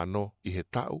ua mano I he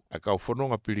tau a kau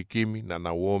whanonga pirikimi na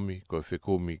na uomi koe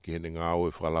whekumi ki hene ngā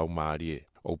ue whakalau maarie.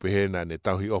 O pehe na ne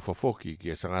tauhi ofa foki ki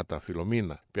e sangata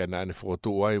Filomina, pia na ne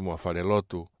whakotu ai mua whare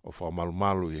lotu o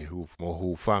whamalumalu I mo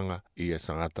hufanga I e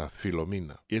sangata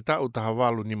Filomina. I tau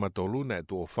tahavalu ni matolu na e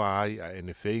tu o whaai a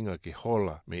ene whainga ki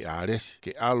hola me Aresi,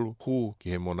 ke alu hu ki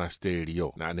he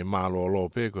monasterio. Na ane malo o lo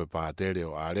pe koe pātere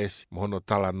o Aresi, mohono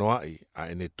tala noai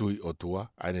a ene tui o tua,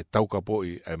 a ene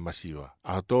taukapoi a masiwa.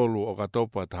 A tolu o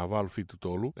katopa tahavalu fitu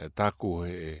tolu, na e taku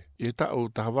he e. I tau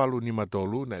tahavalu ni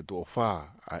matolu na e tu o whaa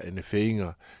a ene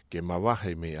whainga ke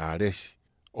mawahe me Aresi.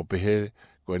 O pehe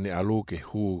ko ene alu ke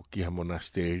hu ki ha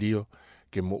monasterio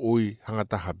ke mo ui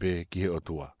hangataha pe ki he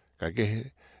otua. Ka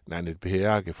kehe na ane pehe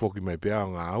a ke foki mai pea o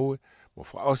ngā aue, mo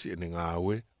whaosi ene ngā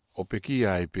aue, o peki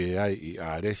ai pe ai I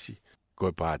Aresi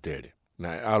koe pātere.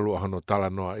 Na e alu ahano tala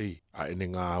noa I a ene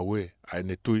ngā aue, a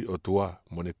ene tui otua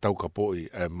mo ne taukapoi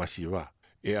a masiwa.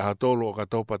 E aha tolo o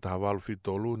katopa tahavalu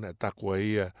fitolu na takua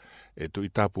ia e tu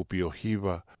itapu pio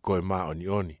hiva koe maa oni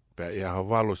oni. Pea e aha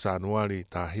valo sa anuari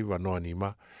ta hiva noa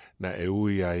nima na e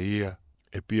ui a ia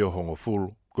e pio hongo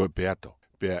fulu koe peato.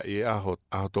 Pea e aho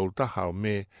tolu taha o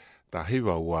me ta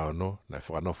hiva uano na e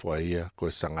whanofo a ia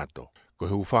koe sangato. Koe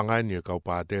hufangaini e kau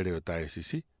pātere o tae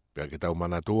sisi, pea ke tau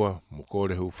manatua mo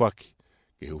kore hufaki,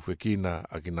 ke hufekina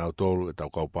a ki nau tolu e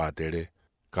tau kau pātere.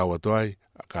 Kau atuai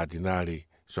a kardinari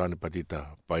Soane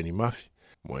Patita Paini Mafi,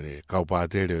 mo ene kau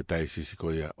pātere o tae sisi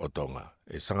koia o tonga.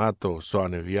 E sangato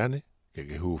Soane Viane,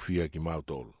 ke hufia ki mau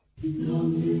tolu.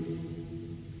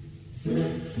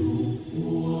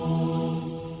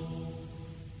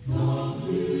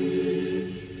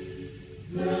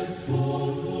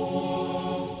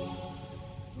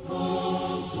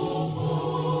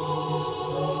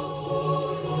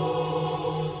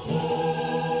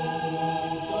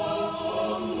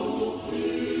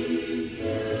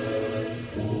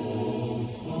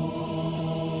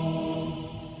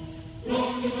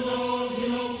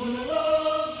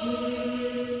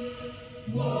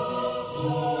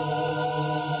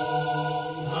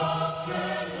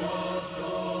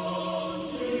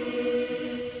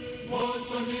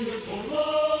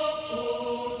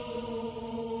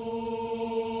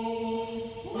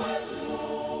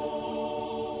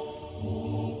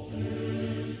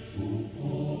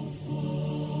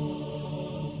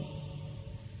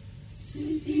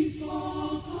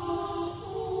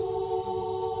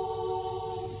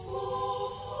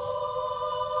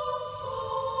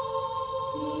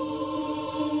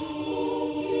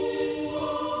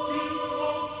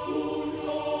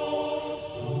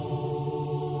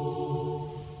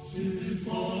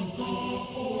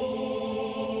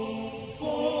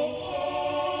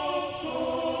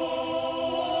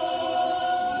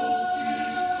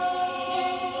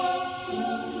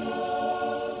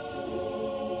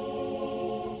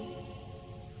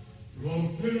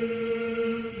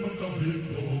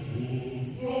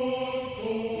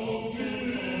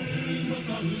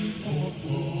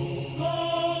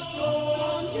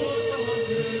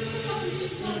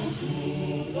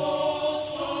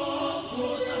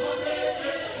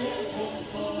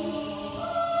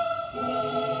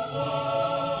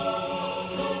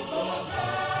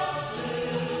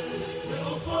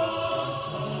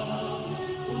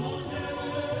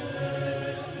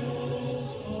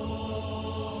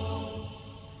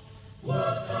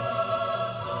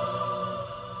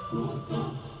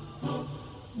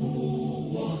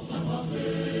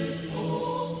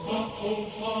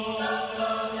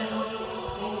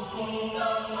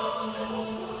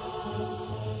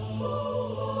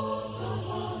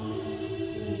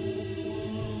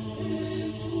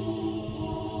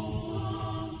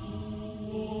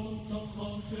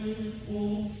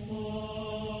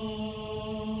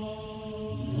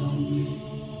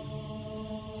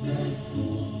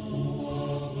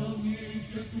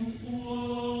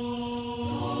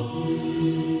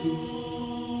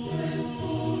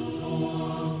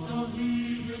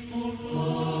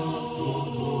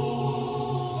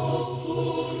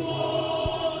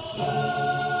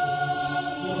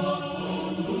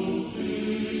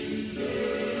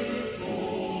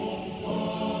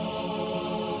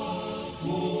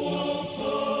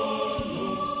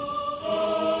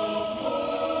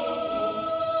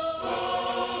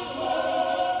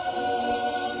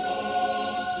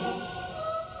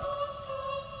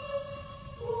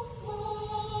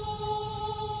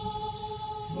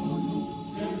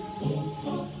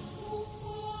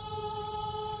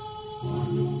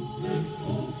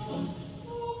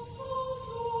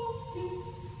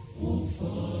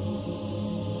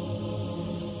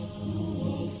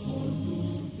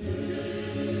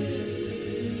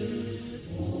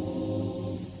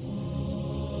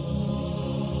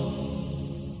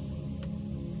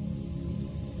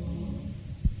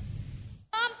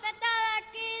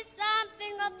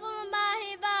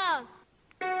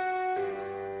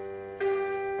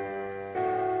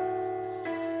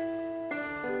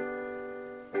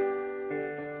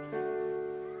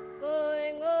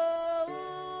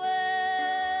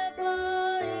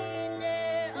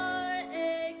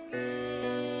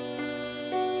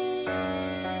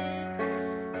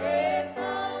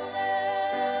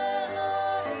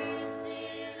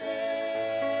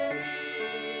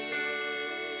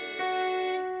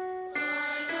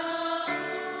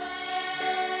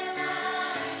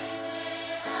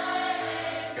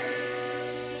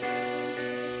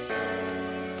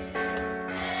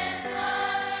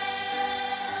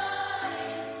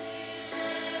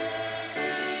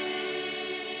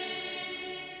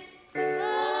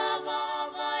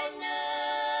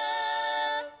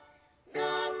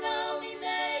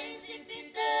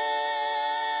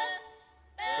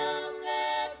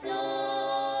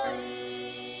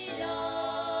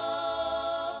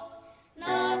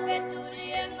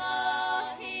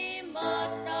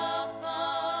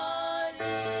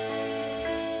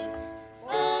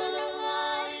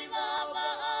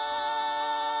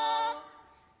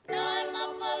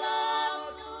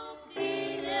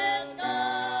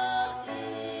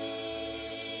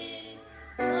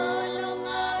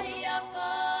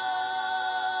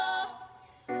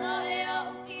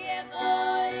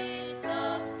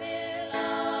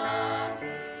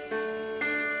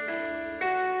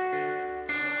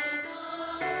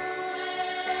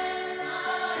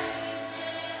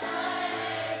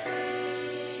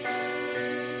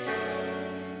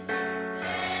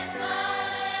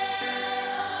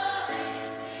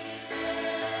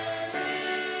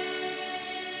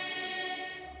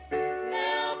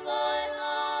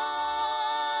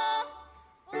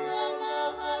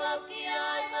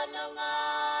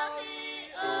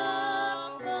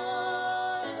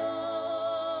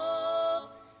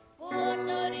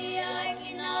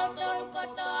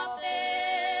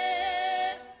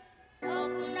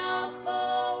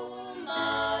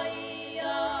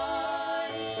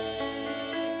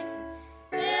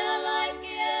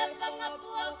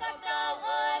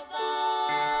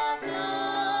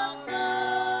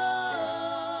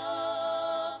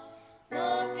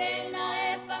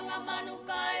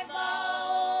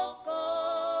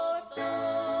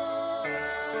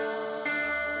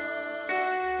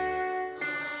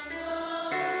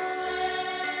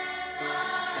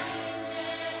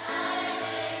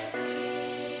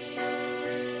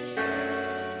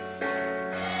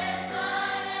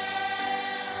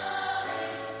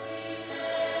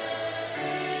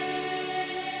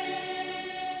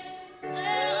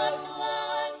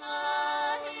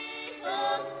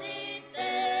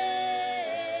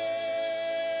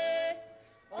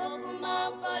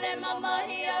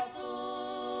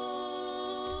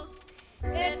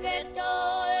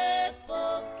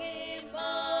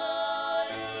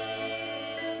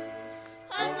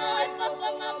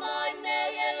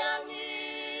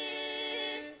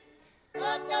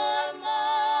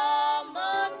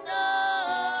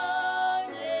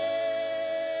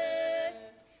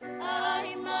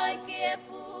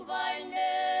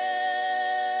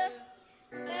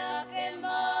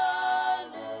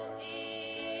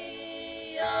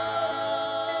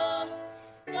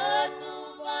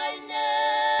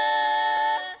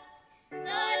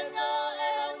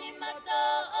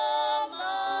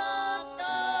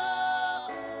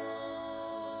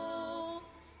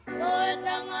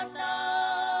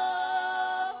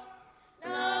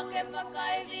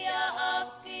 whakaivia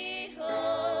aki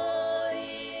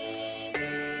hoi.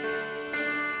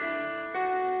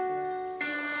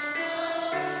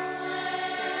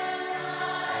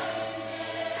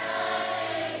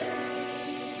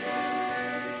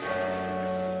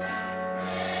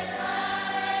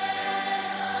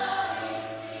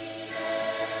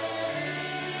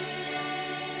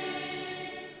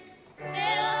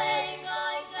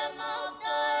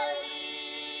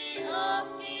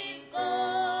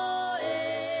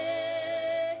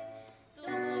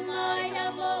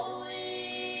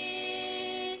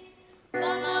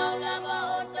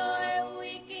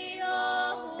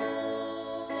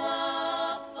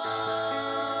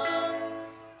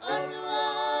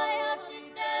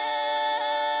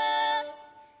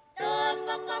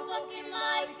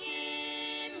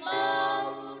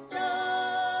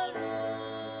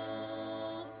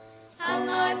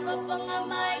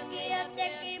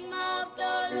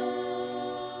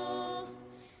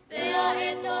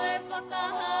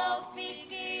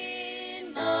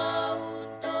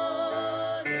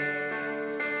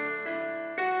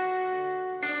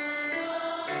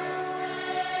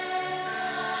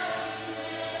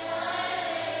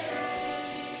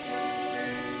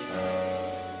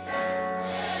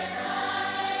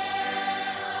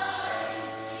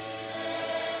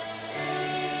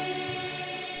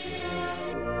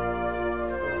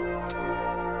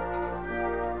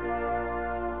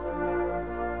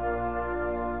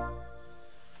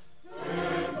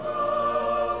 Amen.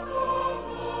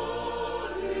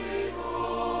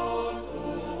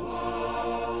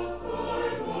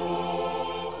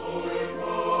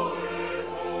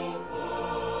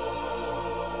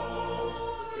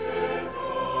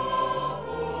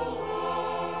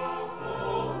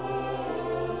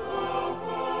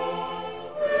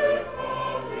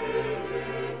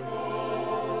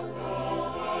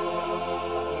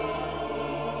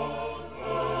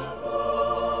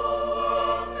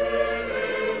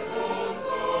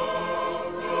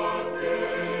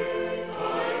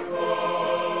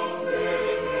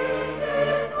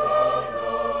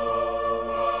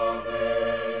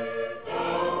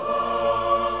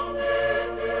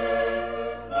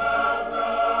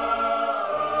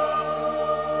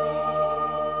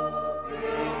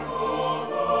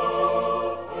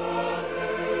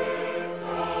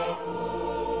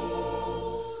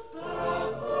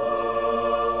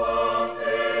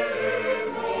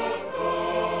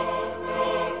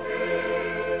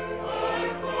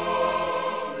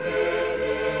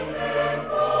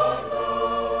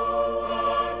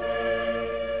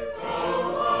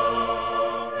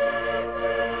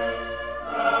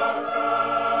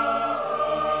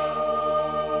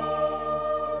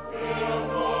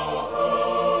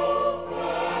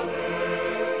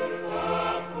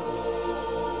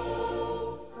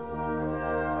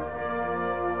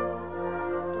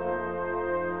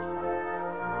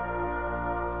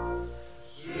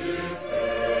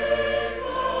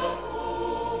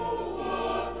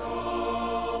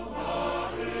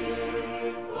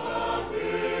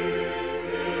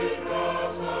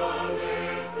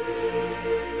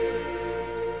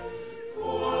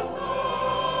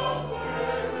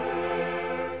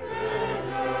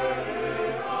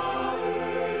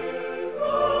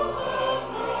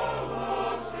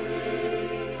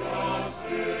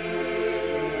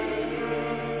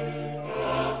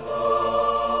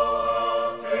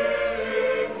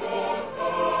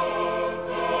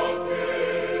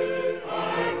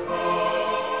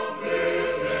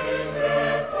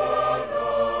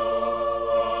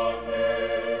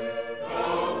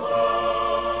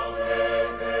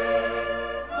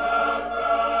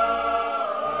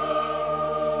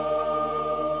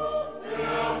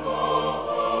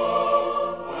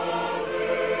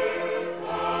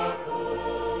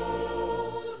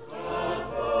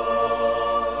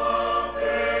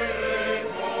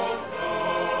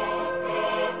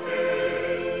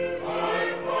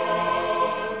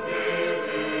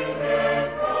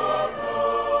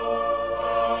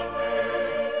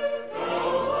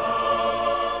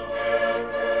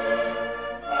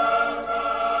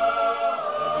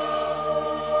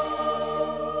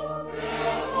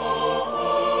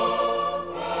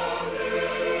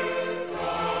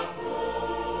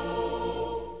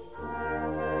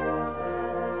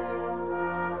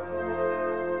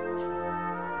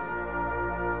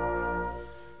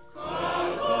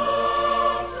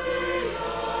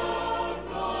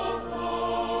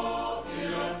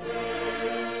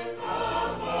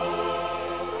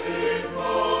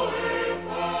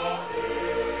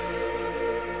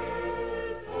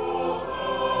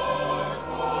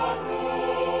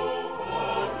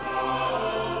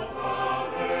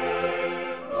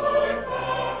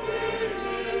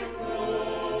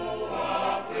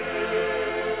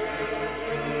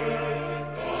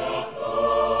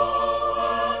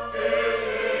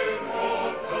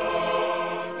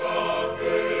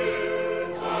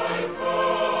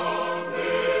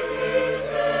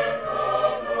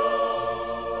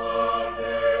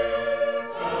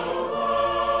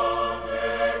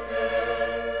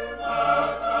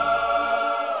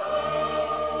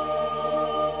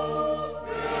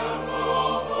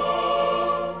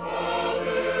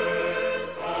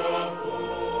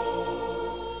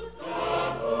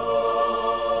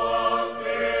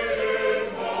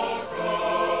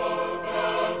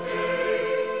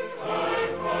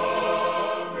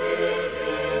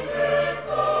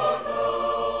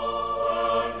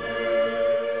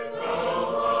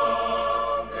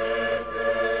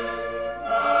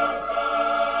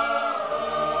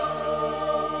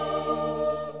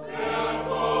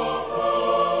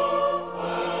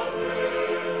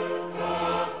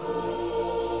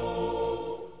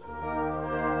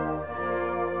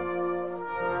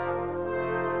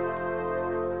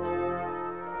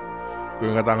 Ko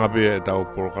inga tanga pe e tau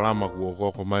polokalama kua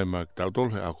koko mai ma ki tau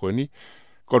tolu he a koe ni.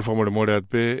 Kore whamore at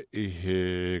pe i he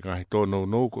ngahi tō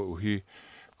nou ko uhi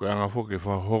ko anga fo ke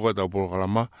whahoko e tau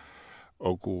polokalama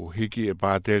o ku hiki e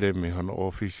pātere me hono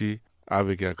ofisi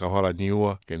ave ke a kawhala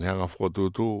niua ke nehanga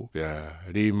whakotutu ke a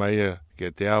ri mai ke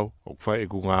te au o kwhai e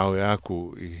ku ngāu e aku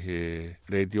i he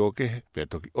radio kehe pe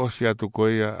toki osi atu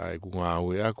koia a e ku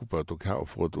ngāu e aku pe toki hao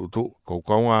whakotutu ko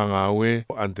kaunga ngāu e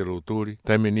o antero turi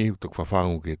taime nihu toki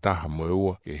whawhangu ke taha moe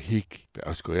ua ke hiki pe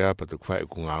asko ea pe toki whai e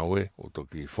ku ngāu e o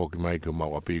toki whoki mai ke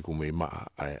mau api ku mei maa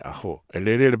ai aho e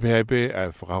lere pe hai pe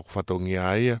ai whakako whatongi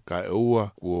a ia ka e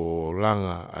ua kuo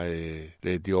langa ai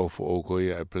radio fo o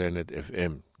koia ai Planet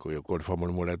FM ko ia kore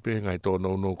whamone pe ngai tō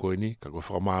no koe ni ka koe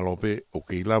whamalo pe o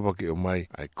ke ilawa ke o mai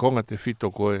ai konga te whito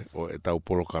koe o e tau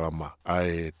polokalama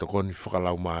ai tokoni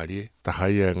whakalau maarie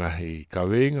tahaia ngahi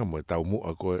kaweinga mo e tau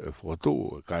mua koe e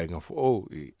whakatu e kainga fo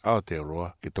i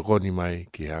Aotearoa ke tokoni mai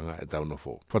ki hanga e tau no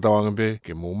fo whatawanga pe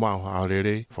ke mō mao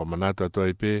haorere whamanata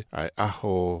toi pe ai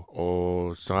aho o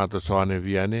Sangata Soane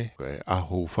Viane ko e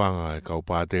aho ufanga e kau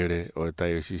pātere o e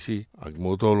tai o sisi aki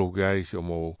mō tolo ke aisi o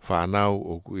mō whanau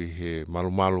o kui he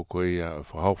malu ko ia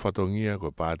whahau whatongia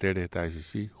ko pātere tai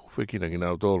sisi whekina ki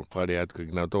nau tolu whare atu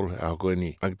ki nau tolu a koe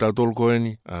ni aki tau tolu koe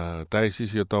ni tai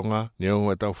sisi o tonga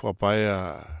neongo e tau whapae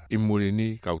imuri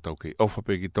ni kau tau ke ofa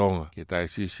pe ki tonga ke tai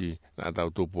sisi na tau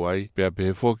tupu ai pea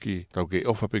pe foki tau ke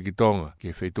ofa pe ki tonga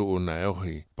ke wheitu una e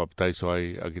ohi papatai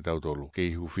soai a ki tau tolu ke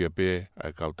ihu fia pe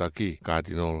a kau taki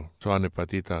Cardinal Soane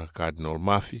Patita Cardinal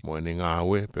Mafi mo ene ngā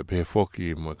ue pe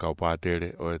foki mo e kau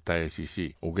pātere o e tai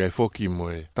sisi o ke foki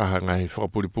mo e taha ngahi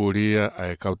whapuripuria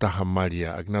a kau taha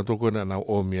maria a ki nau toko na nau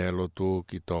omia e lotu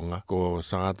ki tonga ko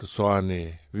Sangata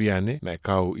Soane Viane na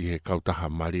kau i he kau taha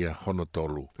maria hono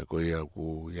tolu pe ko ia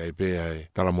ku iai pe ai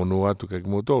talamonu atu ke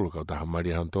mo tolu kau taha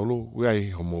maria hono tolu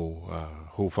iai homo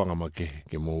hufanga make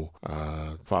ke mo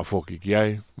whaafoki ki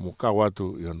ai mo kau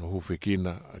atu i ono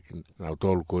hufekina nau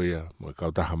tolu ko ia mo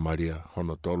kau taha maria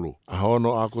hono tolu a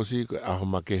hono akosi ko aho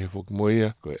make he foki mo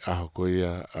ia ko aho ko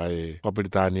ia ai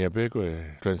Paperitania pe ko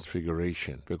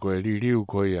Transfiguration pe ko ririu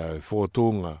ko ia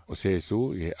fotunga o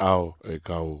sesu i ao e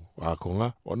kau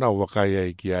akonga o nau wakai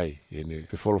ai ki ai ene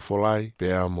pe folofolai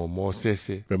pe amo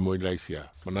Mosese pe mo ilaisia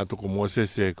manato ko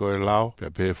Mosese ko e lao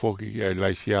pe foki ki ai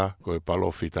ilaisia ko e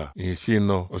palofita i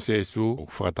sino o sesu o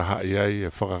whataha ai e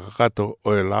whakakato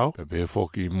o e lao pe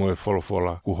foki mo e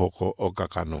folofola kuhoko o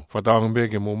kakano whatawangbe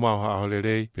ke mo mau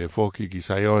haolerei pe foki ki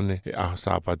Saione e aho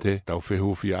sapate tau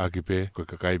whehufia aki pe ko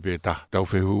kakai pe taha tau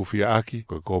whehufia aki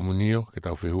ko komunio ke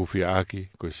tau whehufia aki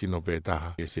ko sino pe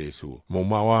taha e sesu mo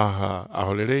mau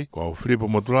haolerei ko au Filipo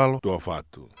Motulalo tua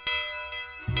fatu.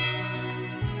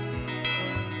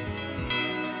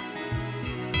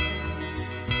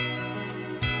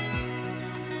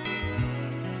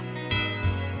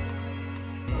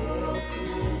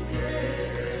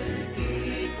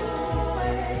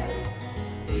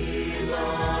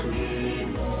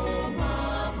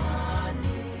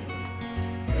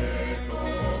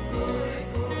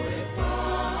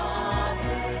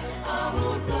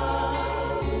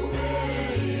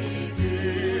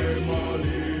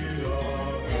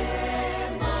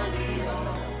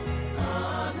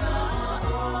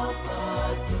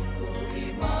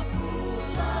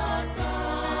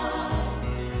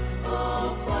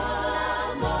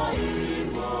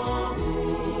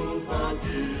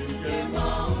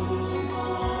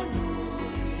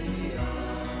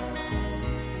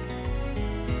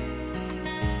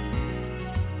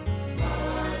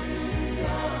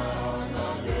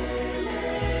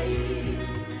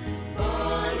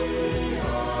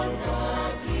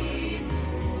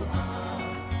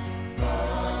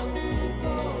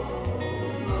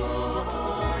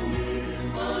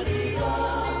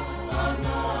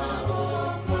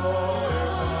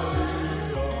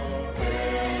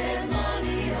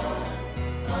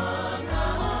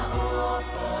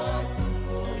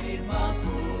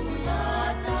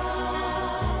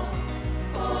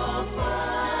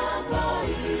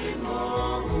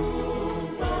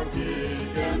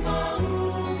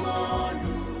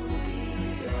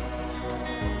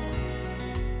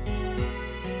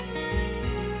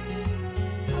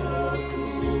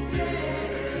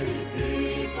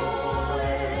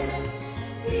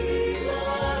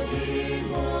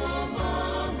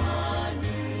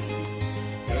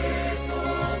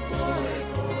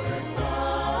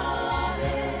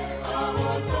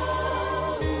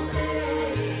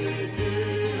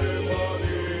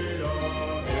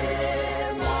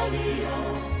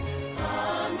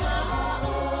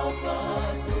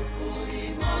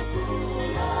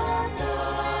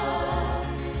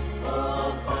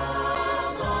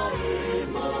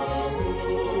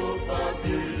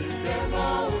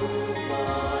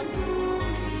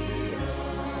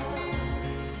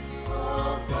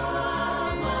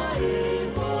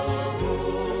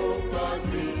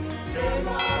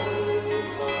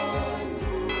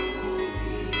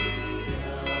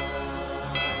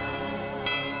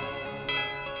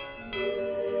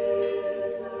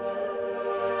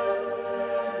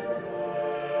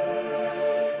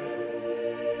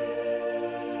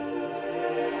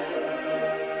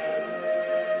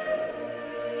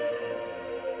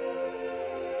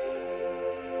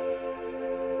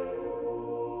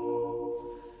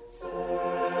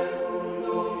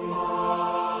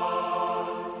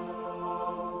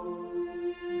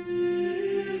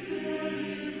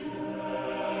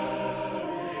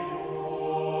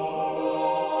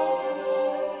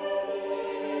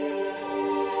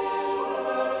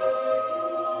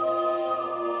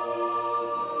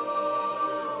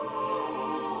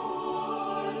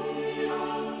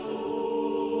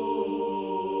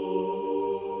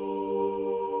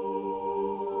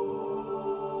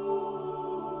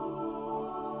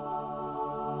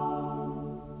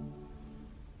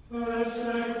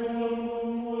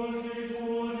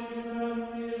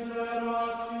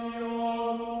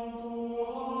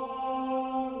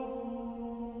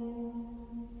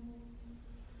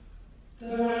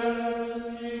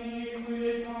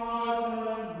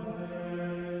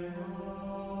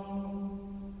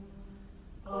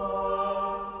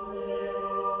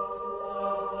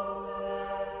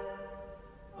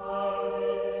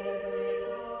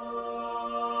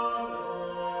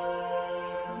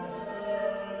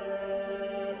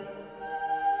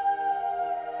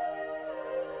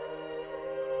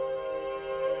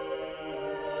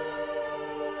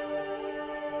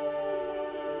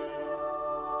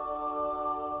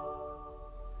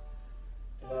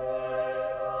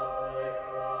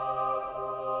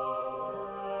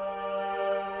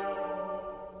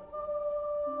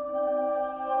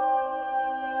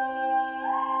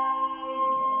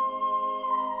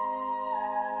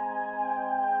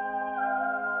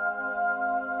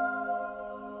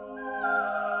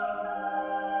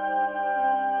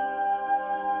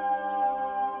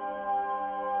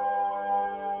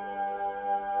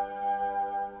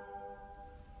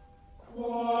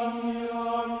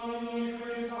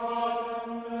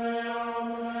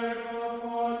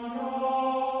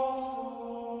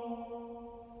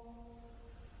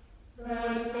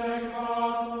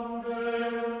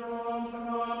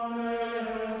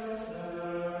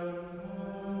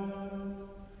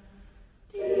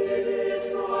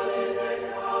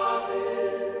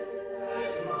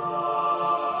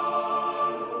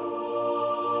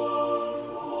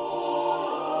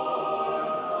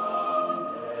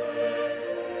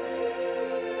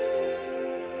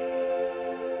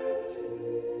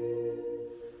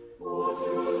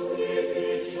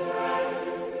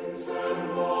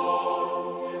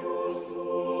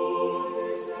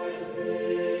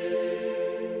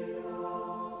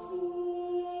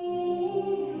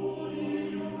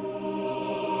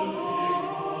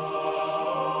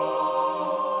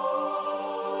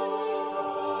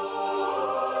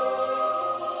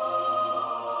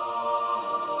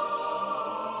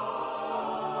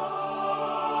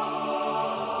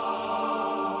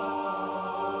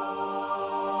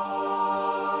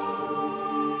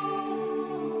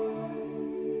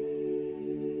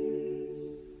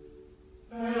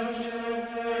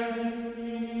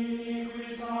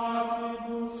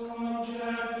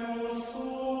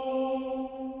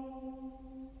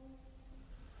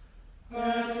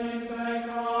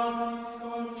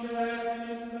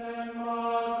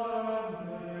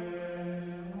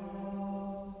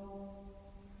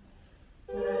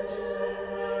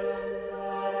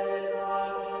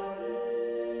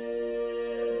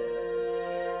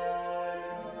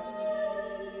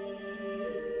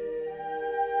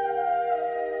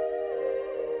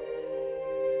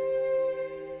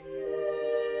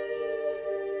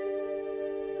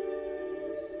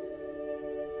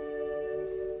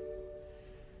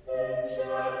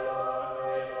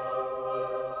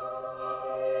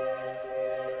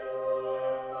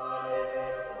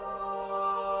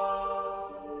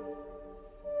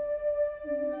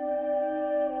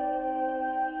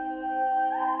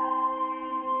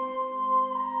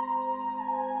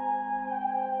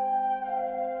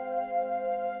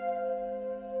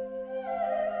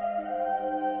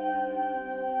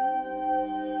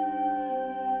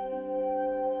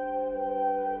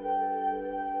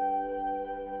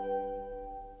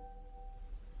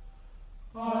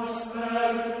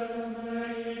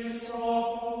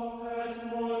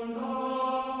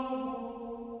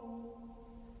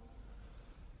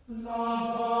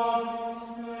 Love